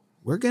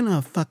 We're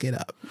gonna fuck it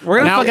up. We're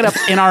going to fuck it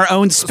up in our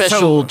own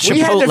special Chipotle we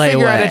had to figure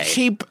way. out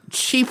a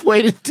cheap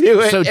way to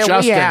do it. So, and Justin-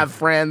 we have,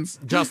 friends.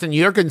 Justin,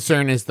 your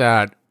concern is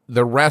that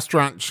the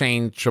restaurant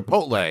chain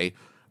Chipotle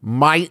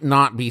might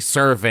not be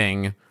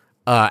serving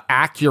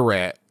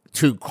accurate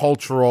to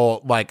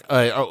cultural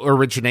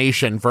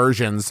origination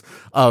versions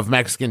of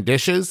Mexican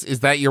dishes.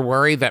 Is that your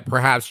worry that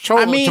perhaps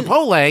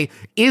Chipotle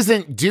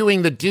isn't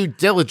doing the due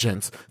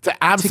diligence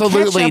to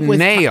absolutely up with-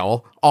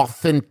 nail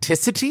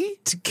authenticity?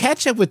 To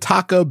catch up with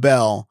Taco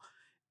Bell,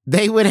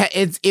 they would.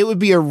 It would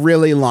be a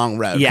really long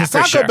road. Yeah, 'Cause for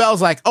Taco sure.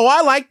 Bell's like, oh,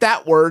 I like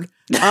that word.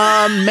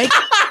 Make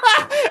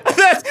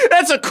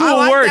That's a cool I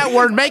like word. that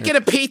word. Make it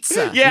a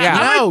pizza.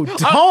 Yeah. No,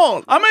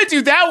 don't. I'm gonna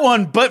do that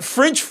one, but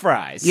French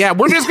fries. Yeah,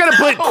 we're just gonna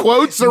put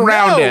quotes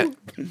around it.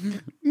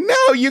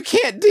 No, you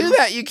can't do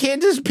that. You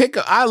can't just pick.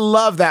 I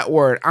love that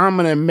word. I'm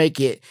gonna make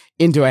it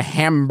into a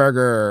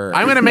hamburger.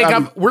 I'm gonna make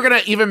up. We're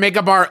gonna even make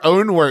up our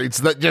own words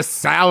that just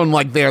sound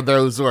like they're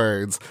those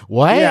words.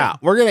 What? Yeah,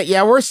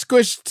 we're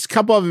squished a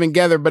couple of them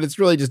together, but it's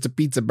really just a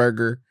pizza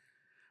burger.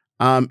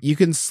 You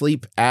can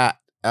sleep at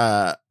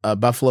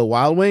Buffalo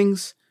Wild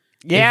Wings.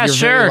 Yeah, If you're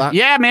sure. very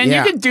Yeah, man,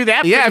 Yeah. you can do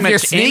that Yeah, pretty if you're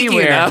much sneaky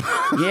anywhere.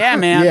 enough. Yeah,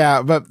 man.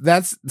 Yeah, but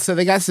so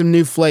they got some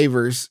new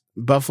flavors: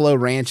 buffalo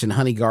ranch and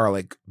honey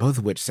garlic, both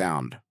of which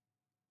sound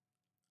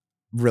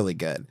really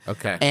good.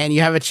 Okay. And you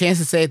have a chance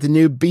to stay at the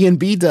new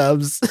B&B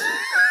Dubs.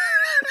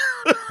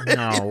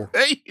 No.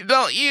 You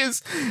don't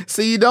use,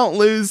 so you don't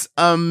lose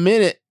a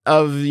minute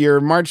of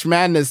your March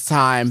Madness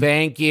time.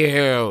 Thank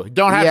you.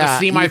 Don't have Yeah, to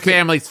see my you can-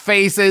 family's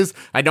faces.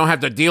 I don't have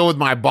to deal with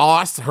my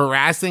boss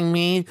harassing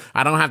me.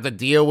 I don't have to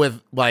deal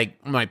with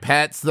like my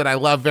pets that I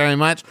love very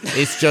much.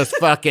 It's just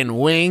fucking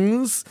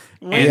wings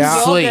and Yeah.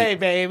 All sleep. day,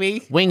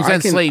 baby. Wings I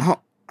and can- sleep.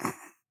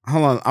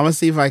 Hold on, I'm gonna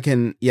see if I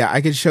can. Yeah,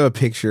 I can show a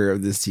picture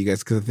of this to you guys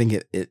because I think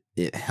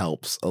it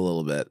helps a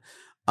little bit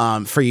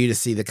for you to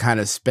see the kind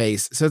of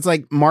space. So it's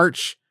like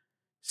March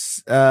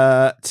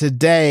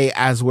today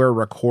as we're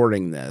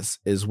recording this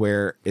is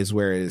where it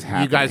is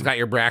happening. You guys got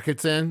your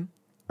brackets in?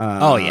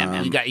 Oh, yeah,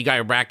 man. You got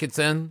your brackets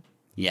in?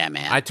 Yeah,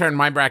 man. I turned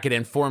my bracket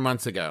in 4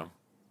 months ago.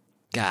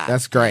 God.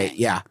 That's great.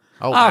 Yeah.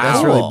 Oh, That's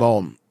cool. really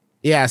bold.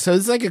 Yeah, so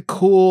it's like a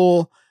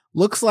cool,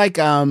 looks like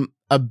a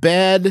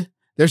bed.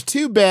 There's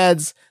two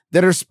beds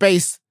that are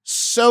spaced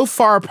so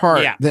far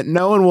apart Yeah. that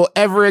no one will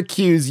ever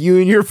accuse you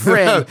and your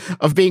friend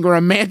of being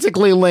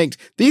romantically linked.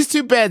 These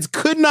two beds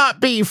could not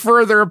be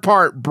further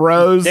apart,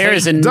 bros.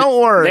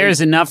 Don't worry.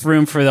 There's enough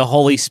room for the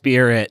Holy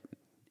Spirit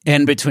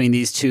in between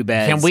these two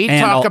beds. Can we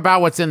And talk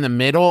about what's in the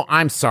middle?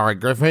 I'm sorry,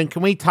 Griffin.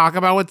 Can we talk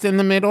about what's in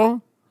the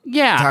middle?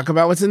 Yeah. Talk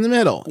about what's in the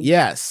middle.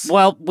 Yes.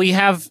 Well, we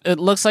have, it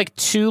looks like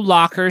 2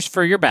 lockers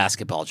for your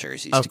basketball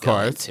jerseys to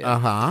go into.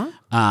 Uh-huh.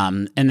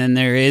 And then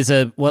there is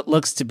what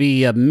looks to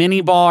be a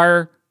mini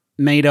bar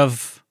made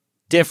of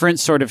different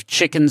sort of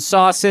chicken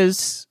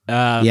sauces.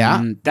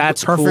 Yeah.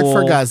 That's perfect cool.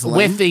 for guzzling.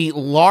 With the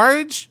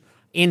large,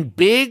 in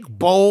big,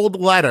 bold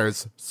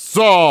letters,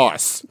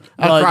 sauce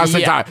across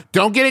the yeah. top.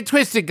 Don't get it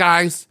twisted,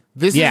 guys.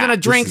 This Yeah. isn't a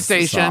drink This is the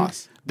station.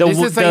 sauce. This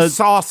is a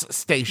sauce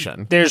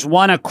station. There's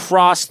one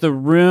across the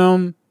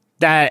room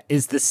that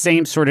is the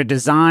same sort of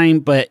design,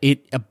 but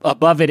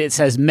above it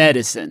says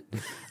medicine.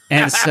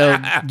 And so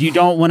you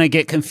don't want to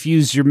get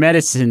confused your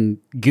medicine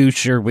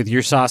goosher with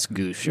your sauce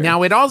goosher.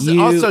 Now, it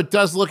also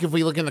does look, if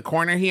we look in the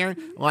corner here,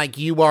 like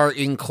you are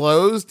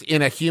enclosed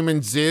in a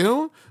human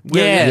zoo.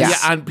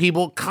 Yes. And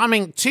people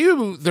coming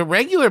to the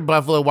regular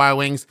Buffalo Wild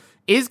Wings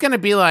is going to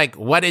be like,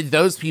 what did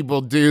those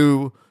people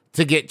do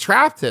to get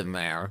trapped in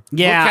there?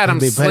 Yeah. Look at them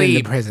Be put into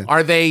sleep. prison.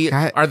 Are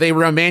they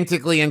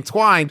romantically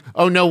entwined?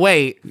 Oh, no,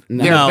 wait.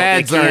 Their No,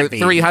 beds they are can't be.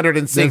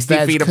 360 Those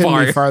beds feet couldn't be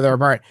apart. farther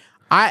apart.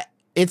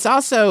 It's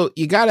also,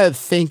 you got to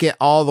think it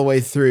all the way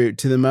through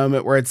to the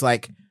moment where it's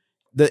like,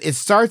 it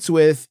starts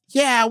with,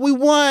 yeah, we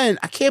won.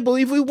 I can't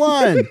believe we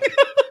won.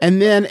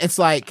 And then it's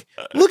like,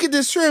 look at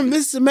this room.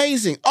 This is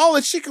amazing. All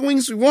the chicken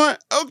wings we want.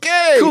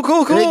 Okay.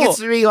 Cool. And it gets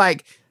to be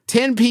like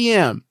 10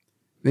 p.m.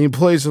 The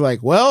employees are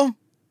like, well,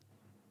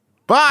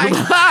 bye.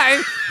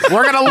 Bye.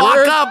 We're going to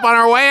lock up on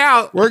our way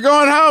out. We're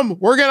going home.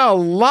 We're going to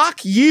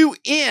lock you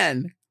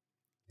in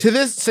to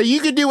this so you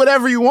can do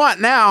whatever you want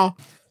now.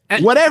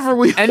 Whatever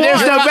we And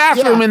there's no want.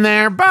 bathroom Yeah. in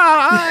there.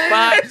 Bye.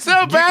 But There's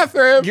no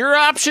bathroom. your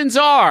options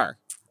are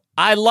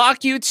I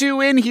lock you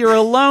 2 in here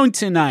alone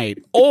tonight,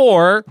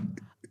 or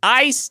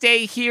I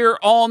stay here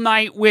all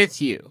night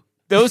with you.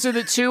 Those are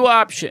the 2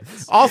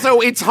 options. Also,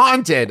 it's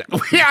haunted.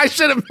 Yeah, I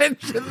should have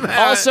mentioned that.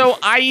 Also,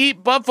 I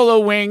eat buffalo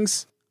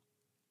wings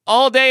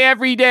all day,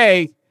 every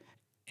day,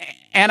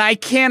 and I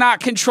cannot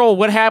control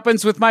what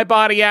happens with my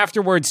body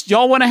afterwards.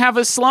 Y'all want to have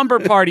a slumber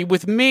party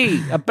with me,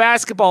 a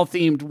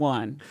basketball-themed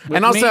one. with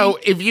and also, me?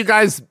 if you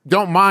guys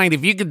don't mind,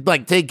 if you could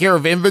like take care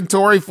of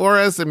inventory for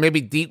us and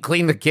maybe deep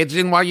clean the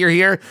kitchen while you're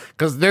here,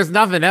 because there's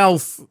nothing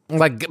else.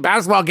 Like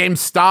basketball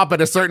games stop at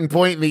a certain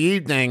point in the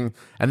evening,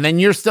 and then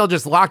you're still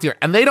just locked here,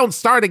 and they don't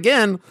start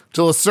again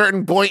till a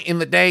certain point in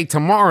the day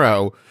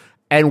tomorrow,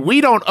 and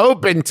we don't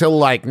open till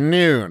like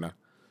noon.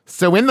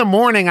 So in the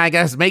morning, I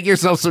guess, make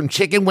yourself some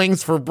chicken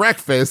wings for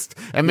breakfast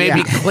and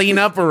maybe clean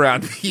up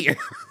around here.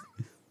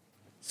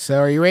 So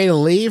are you ready to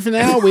leave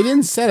now? We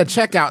didn't set a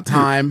checkout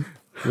time,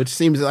 which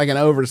seems like an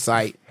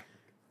oversight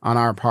on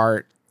our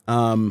part.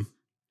 I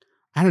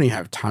don't even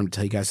have time to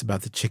tell you guys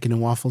about the chicken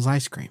and waffles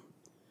ice cream.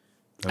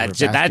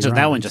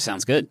 that one just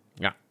sounds good.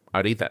 Yeah,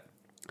 I'd eat that.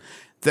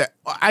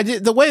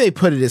 The way they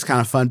put it is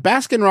kind of fun.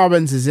 Baskin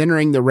Robbins is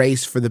entering the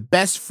race for the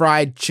best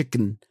fried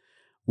chicken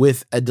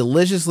with a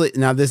deliciously,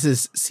 now this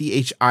is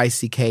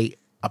CHICK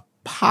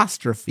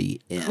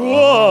apostrophe N.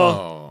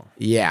 Oh.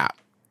 Yeah.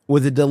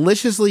 with a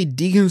deliciously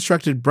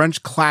deconstructed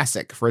brunch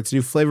classic for its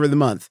new flavor of the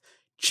month,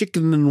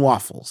 chicken and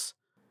waffles.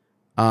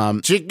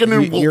 Chicken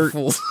and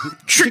waffles.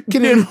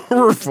 Chicken and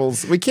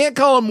waffles. We can't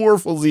call them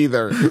waffles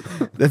either.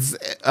 That's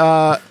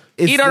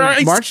it's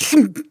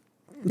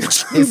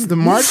the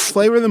March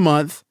flavor of the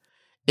month.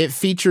 It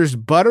features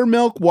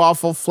buttermilk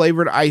waffle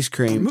flavored ice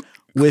cream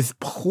with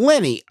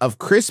plenty of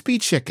crispy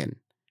chicken.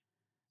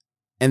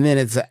 And then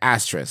it's an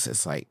asterisk.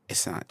 It's like,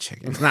 it's not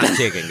chicken. It's not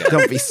chicken, guys.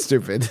 Don't be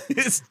stupid.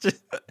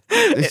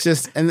 It's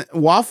just, and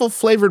waffle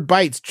flavored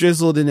bites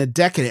drizzled in a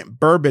decadent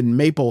bourbon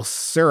maple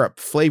syrup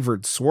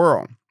flavored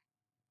swirl.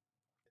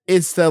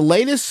 It's the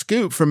latest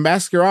scoop from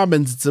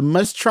Baskin-Robbins. It's a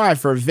must try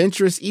for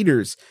adventurous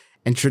eaters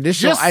and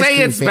traditional Just ice say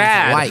cream it's fans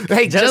bad. alike.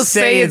 Hey, just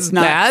say it's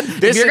not.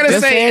 bad. If you're going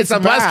to say it's a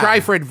must try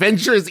for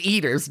adventurous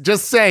eaters,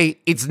 just say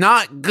it's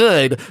not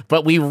good,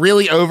 but we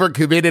really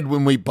overcommitted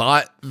when we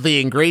bought the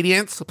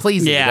ingredients.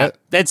 Please eat Yeah, it.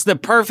 that's the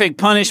perfect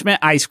punishment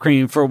ice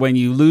cream for when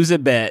you lose a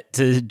bet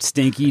to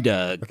Stinky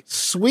Doug.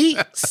 Sweet,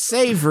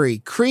 savory,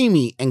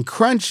 creamy, and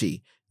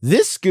crunchy.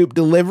 This scoop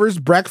delivers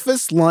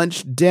breakfast,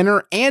 lunch,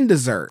 dinner, and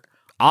dessert.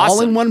 All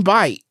in Awesome. one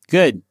bite.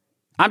 Good.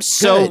 I'm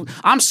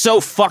so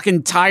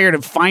fucking tired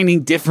of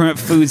finding different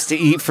foods to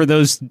eat for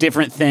those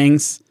different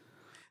things.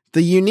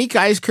 The unique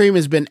ice cream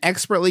has been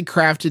expertly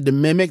crafted to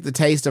mimic the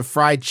taste of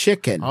fried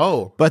chicken.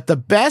 Oh. But the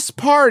best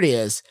part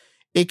is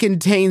it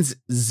contains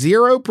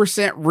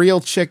 0% real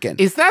chicken.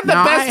 Is that the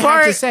Now, best I have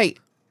part? to say,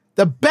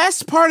 the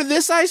best part of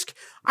this I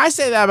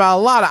say that about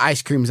a lot of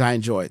ice creams I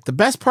enjoy. The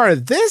best part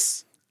of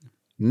this,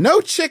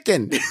 no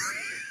chicken.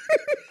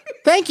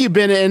 Thank you,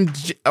 Ben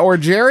or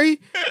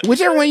Jerry.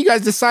 Whichever one you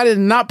guys decided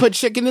to not put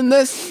chicken in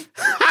this,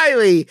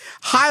 highly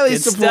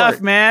Good support.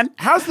 stuff, man.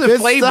 How's the Good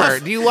flavor?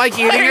 stuff. Do you like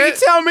eating Hey, you it?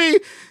 tell me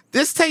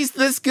this tastes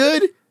this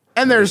good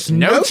and there's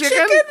no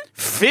chicken?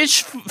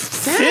 Fish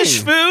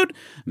food?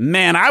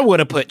 Man, I would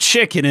have put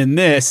chicken in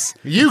this.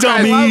 You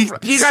Dummy.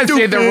 guys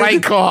did the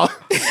right call.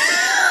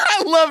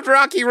 I loved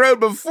Rocky Road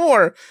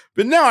before,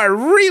 but now I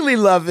really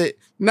love it.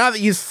 Now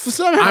that you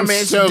somehow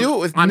managed to do it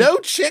with no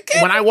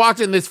chicken. When I walked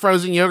in this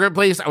frozen yogurt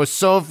place, I was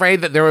so afraid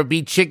that there would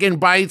be chicken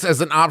bites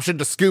as an option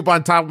to scoop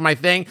on top of my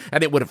thing,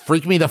 and it would have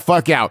freaked me the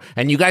fuck out.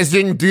 And you guys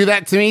didn't do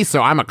that to me,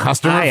 so I'm a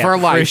customer I for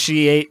life.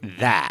 appreciate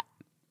that.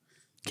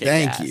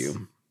 Thank Kick-ass.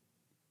 you.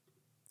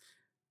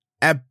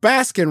 At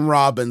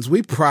Baskin-Robbins,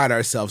 we pride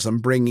ourselves on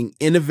bringing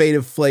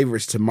innovative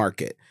flavors to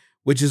market,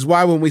 which is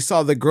why when we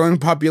saw the growing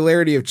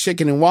popularity of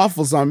chicken and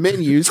waffles on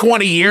menus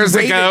 20 years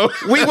ago.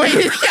 we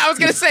waited. Yeah, I was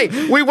gonna say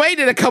we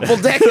waited a couple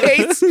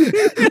decades,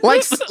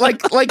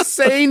 like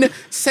sane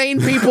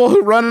people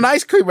who run an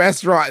ice cream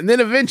restaurant, and then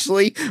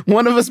eventually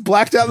one of us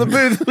blacked out the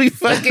booth. We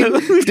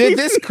fucking did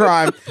this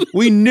crime.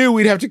 We knew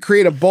we'd have to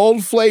create a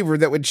bold flavor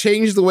that would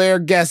change the way our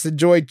guests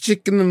enjoy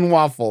chicken and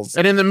waffles.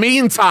 And in the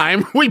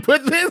meantime, we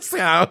put this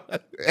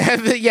out.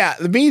 And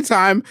the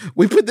meantime,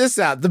 we put this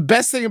out. The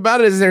best thing about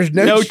it is there's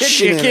no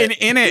chicken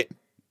in it.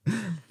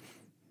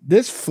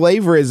 This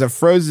flavor is a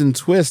frozen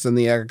twist on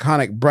the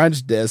iconic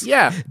brunch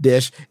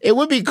dish. It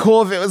would be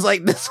cool if it was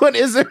like, this one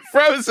isn't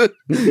frozen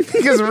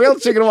because real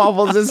chicken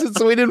waffles isn't,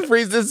 so we didn't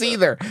freeze this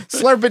either.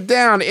 Slurp it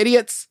down,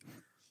 idiots.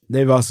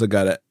 They've also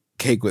got a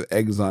cake with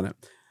eggs on it.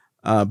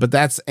 But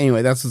that's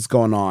what's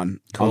going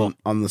on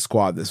on the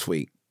squad this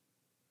week.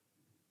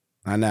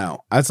 I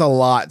know. That's a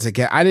lot to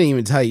get. I didn't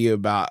even tell you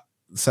about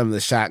some of the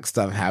Shaq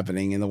stuff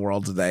happening in the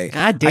world today.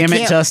 God damn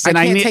it, Justin.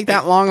 I can't take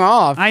that long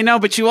off. I know,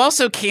 but you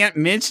also can't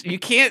you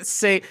can't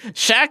say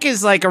Shaq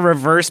is like a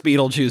reverse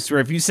Beetlejuice where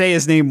if you say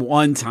his name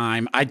one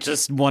time, I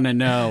just want to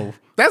know.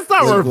 That's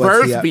not What's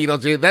reverse he up?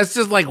 Beetlejuice. That's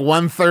just like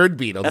 1/3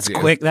 Beetlejuice. That's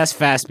quick. That's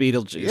fast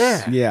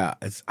Beetlejuice. Yeah,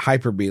 it's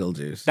hyper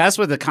Beetlejuice. That's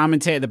what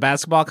the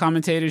basketball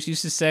commentators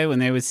used to say when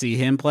they would see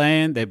him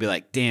playing. They'd be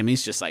like, damn,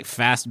 he's just like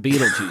fast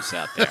Beetlejuice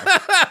out there.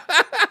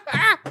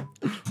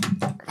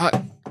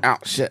 Ow,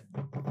 shit.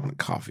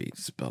 Coffee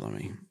spilled on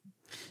me.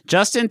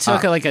 Justin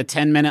took like a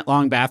 10-minute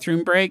long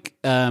bathroom break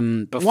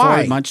before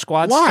Why? Munch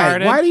Squad Why?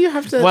 started. Why do you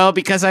have to? Well,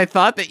 because I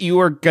thought that you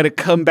were going to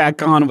come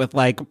back on with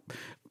like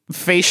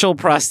facial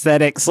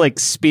prosthetics, like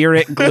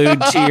spirit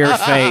glued to your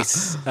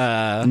face.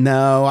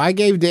 No, I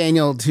gave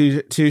Daniel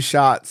two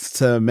shots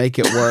to make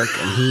it work,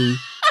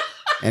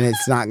 and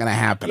it's not going to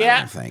happen. Yeah. I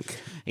don't think.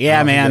 Yeah, I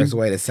don't think man. There's a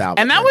way to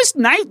salvage. And that it. was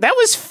nice. That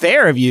was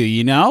fair of you,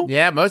 you know?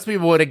 Yeah, most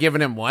people would have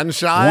given him one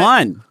shot.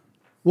 One.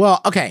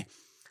 Well, okay.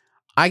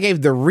 I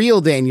gave the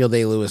real Daniel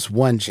Day-Lewis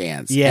one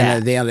chance. Yeah.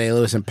 And the Daniel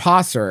Day-Lewis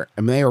imposter,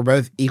 and they were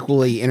both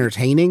equally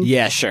entertaining.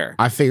 Yeah, sure.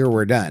 I figure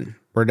we're done.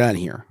 We're done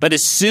here. But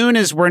as soon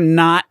as we're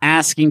not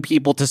asking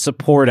people to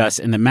support us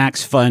in the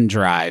Max Fun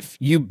Drive,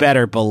 you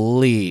better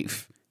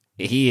believe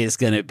he is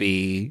going to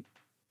be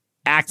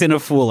acting a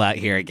fool out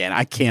here again.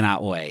 I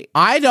cannot wait.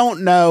 I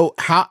don't know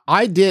how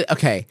I did.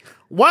 Okay.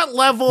 What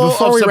level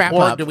Before of we wrap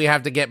support up- do we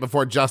have to get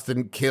before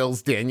Justin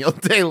kills Daniel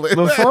Day-Lewis?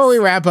 Before we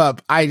wrap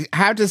up, I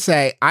have to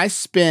say I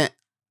spent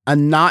a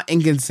not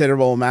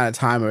inconsiderable amount of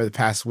time over the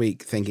past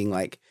week thinking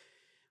like,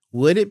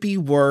 would it be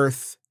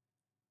worth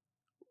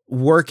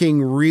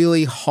working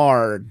really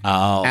hard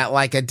Oh. at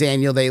like a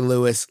Daniel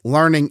Day-Lewis,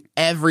 learning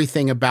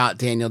everything about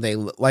Daniel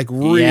Day-Lewis. Like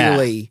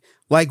really,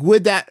 like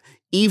would that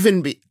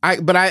even be?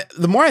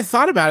 The more I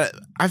thought about it,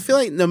 I feel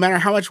like no matter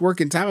how much work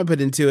and time I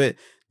put into it,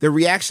 the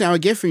reaction I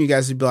would get from you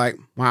guys would be like,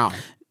 "Wow,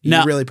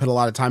 you really put a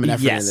lot of time and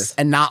effort into this,"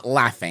 and not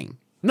laughing.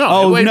 No,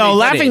 Oh it wouldn't no, be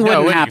laughing funny.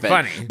 wouldn't No, it happen. be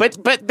funny.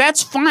 But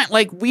that's fine.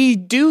 Like we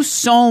do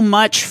so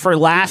much for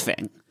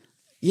laughing.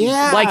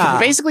 Yeah, Like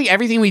basically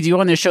everything we do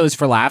on this show is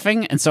for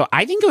laughing, and so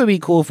I think it would be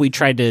cool if we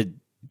tried to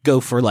go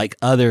for like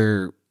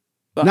other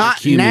Not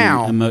human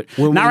now. Not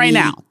When we right need-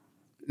 now.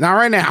 not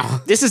right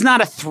now. This is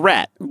not a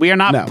threat. We are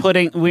not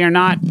No. we are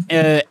not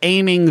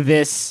aiming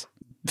this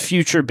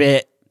future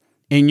bit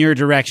in your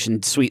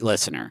direction, sweet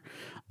listener.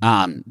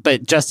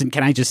 But Justin,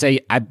 can I just say,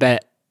 I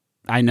bet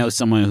I know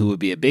someone who would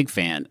be a big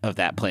fan of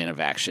that plan of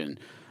action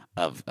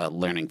of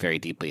learning very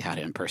deeply how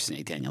to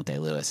impersonate Daniel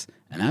Day-Lewis,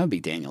 and that would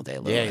be Daniel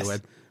Day-Lewis. Yeah, you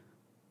would.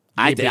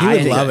 I You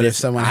would love it if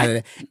someone had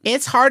it.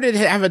 It's hard to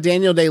have a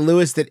Daniel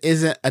Day-Lewis that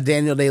isn't a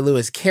Daniel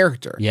Day-Lewis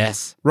character.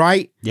 Yes.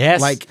 Right?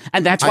 Yes. Like,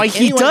 and that's why like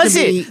he anyone does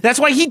could it. be- That's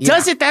why he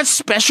does it that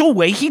special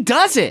way he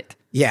does it.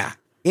 Yeah.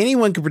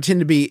 Anyone could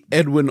pretend to be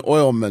Edwin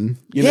Oilman,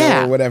 you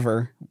know, or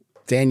whatever.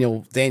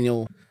 Daniel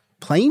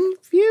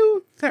Plainview?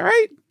 Is that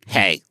right?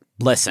 Hey,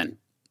 listen,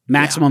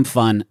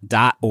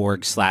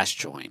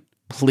 MaximumFun.org/join.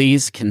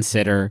 Please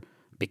consider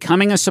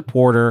becoming a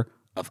supporter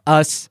of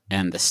us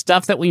and the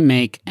stuff that we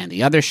make and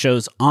the other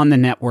shows on the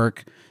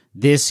network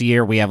this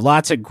year. We have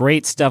lots of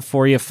great stuff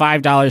for you.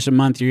 $5 a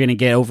month, you're going to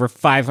get over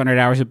 500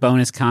 hours of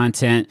bonus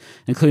content,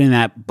 including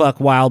that Buck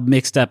Wild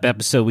mixed up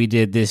episode we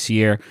did this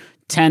year.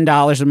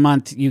 $10 a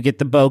month, you get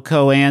the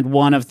BOCO and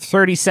one of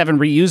 37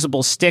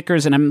 reusable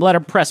stickers and a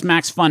Letterpress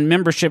Max Fun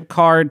membership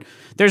card.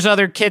 There's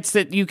other kits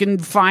that you can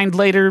find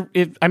later,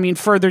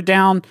 further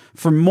down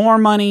for more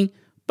money.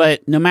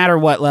 But no matter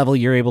what level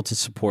you're able to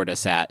support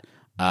us at,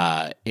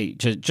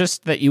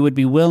 just that you would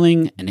be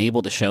willing and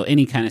able to show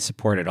any kind of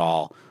support at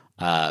all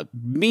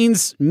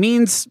means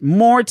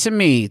more to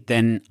me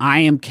than I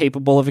am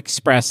capable of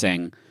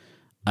expressing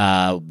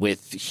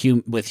with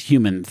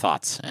human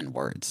thoughts and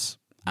words.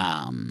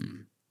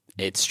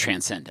 It's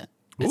transcendent.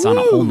 It's on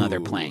a whole nother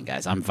plane,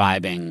 guys. I'm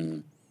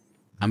vibing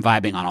on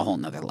a whole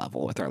nother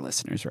level with our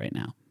listeners right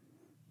now.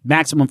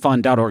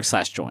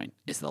 MaximumFun.org/join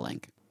is the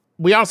link.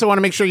 We also want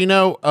to make sure you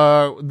know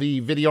the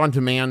video on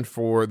demand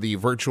for the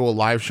virtual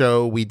live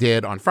show we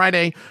did on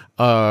Friday.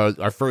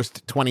 Our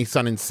first 20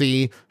 Sun and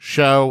Sea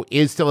show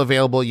is still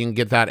available. You can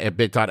get that at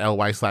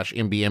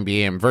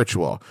bit.ly/MBMBaM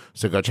virtual.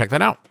 So go check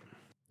that out.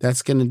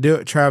 That's going to do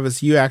it.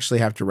 Travis, you actually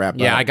have to wrap up.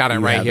 Yeah, I got it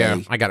You right have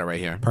here. I got it right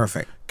here.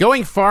 Perfect.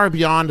 Going far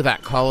beyond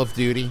that Call of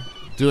Duty,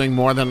 doing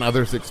more than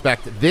others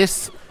expect.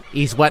 This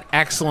is what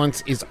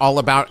excellence is all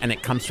about, and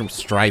it comes from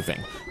striving,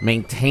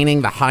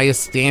 maintaining the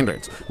highest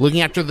standards,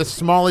 looking after the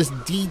smallest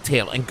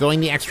detail, and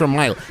going the extra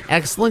mile.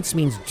 Excellence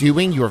means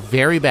doing your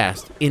very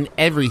best in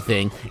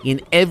everything,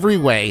 in every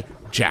way.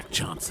 Jack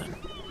Johnson.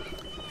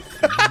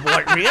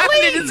 What, really? I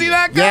didn't see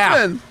that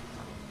coming.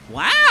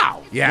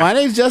 Wow. Yeah. My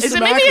name's Justin Is it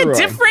maybe McElroy. a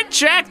different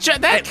Jack?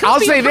 That could I'll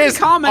be say a pretty this,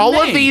 common all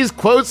name. of these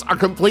quotes are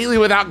completely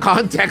without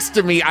context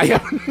to me. I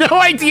have no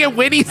idea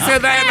when he said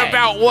that and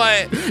about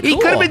what. He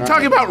could have been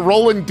talking about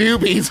rolling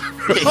doobies.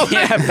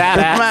 Yeah,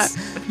 badass.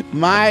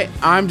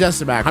 I'm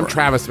Justin McElroy. I'm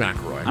Travis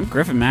McElroy. I'm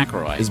Griffin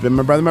McElroy. It's been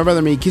my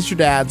brother, me. Kiss your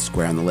dad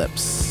square on the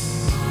lips.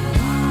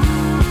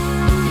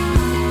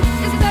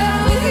 It's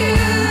better with you.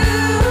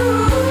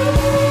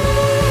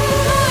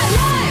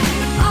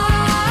 My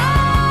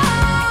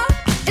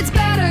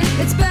life,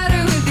 it's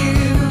better with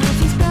you.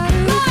 My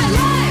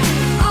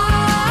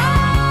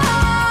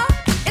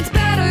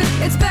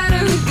life, it's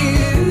better with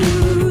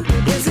you.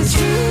 This is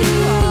true.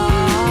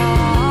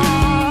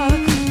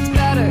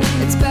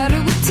 It's better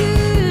with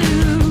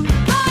two.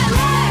 My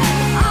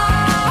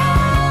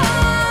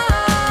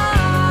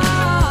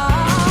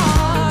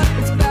life,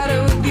 it's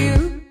better with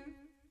you.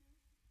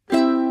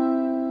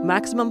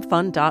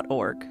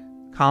 MaximumFun.org.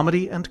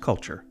 Comedy and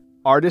culture.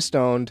 Artist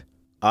owned,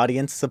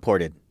 audience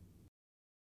supported.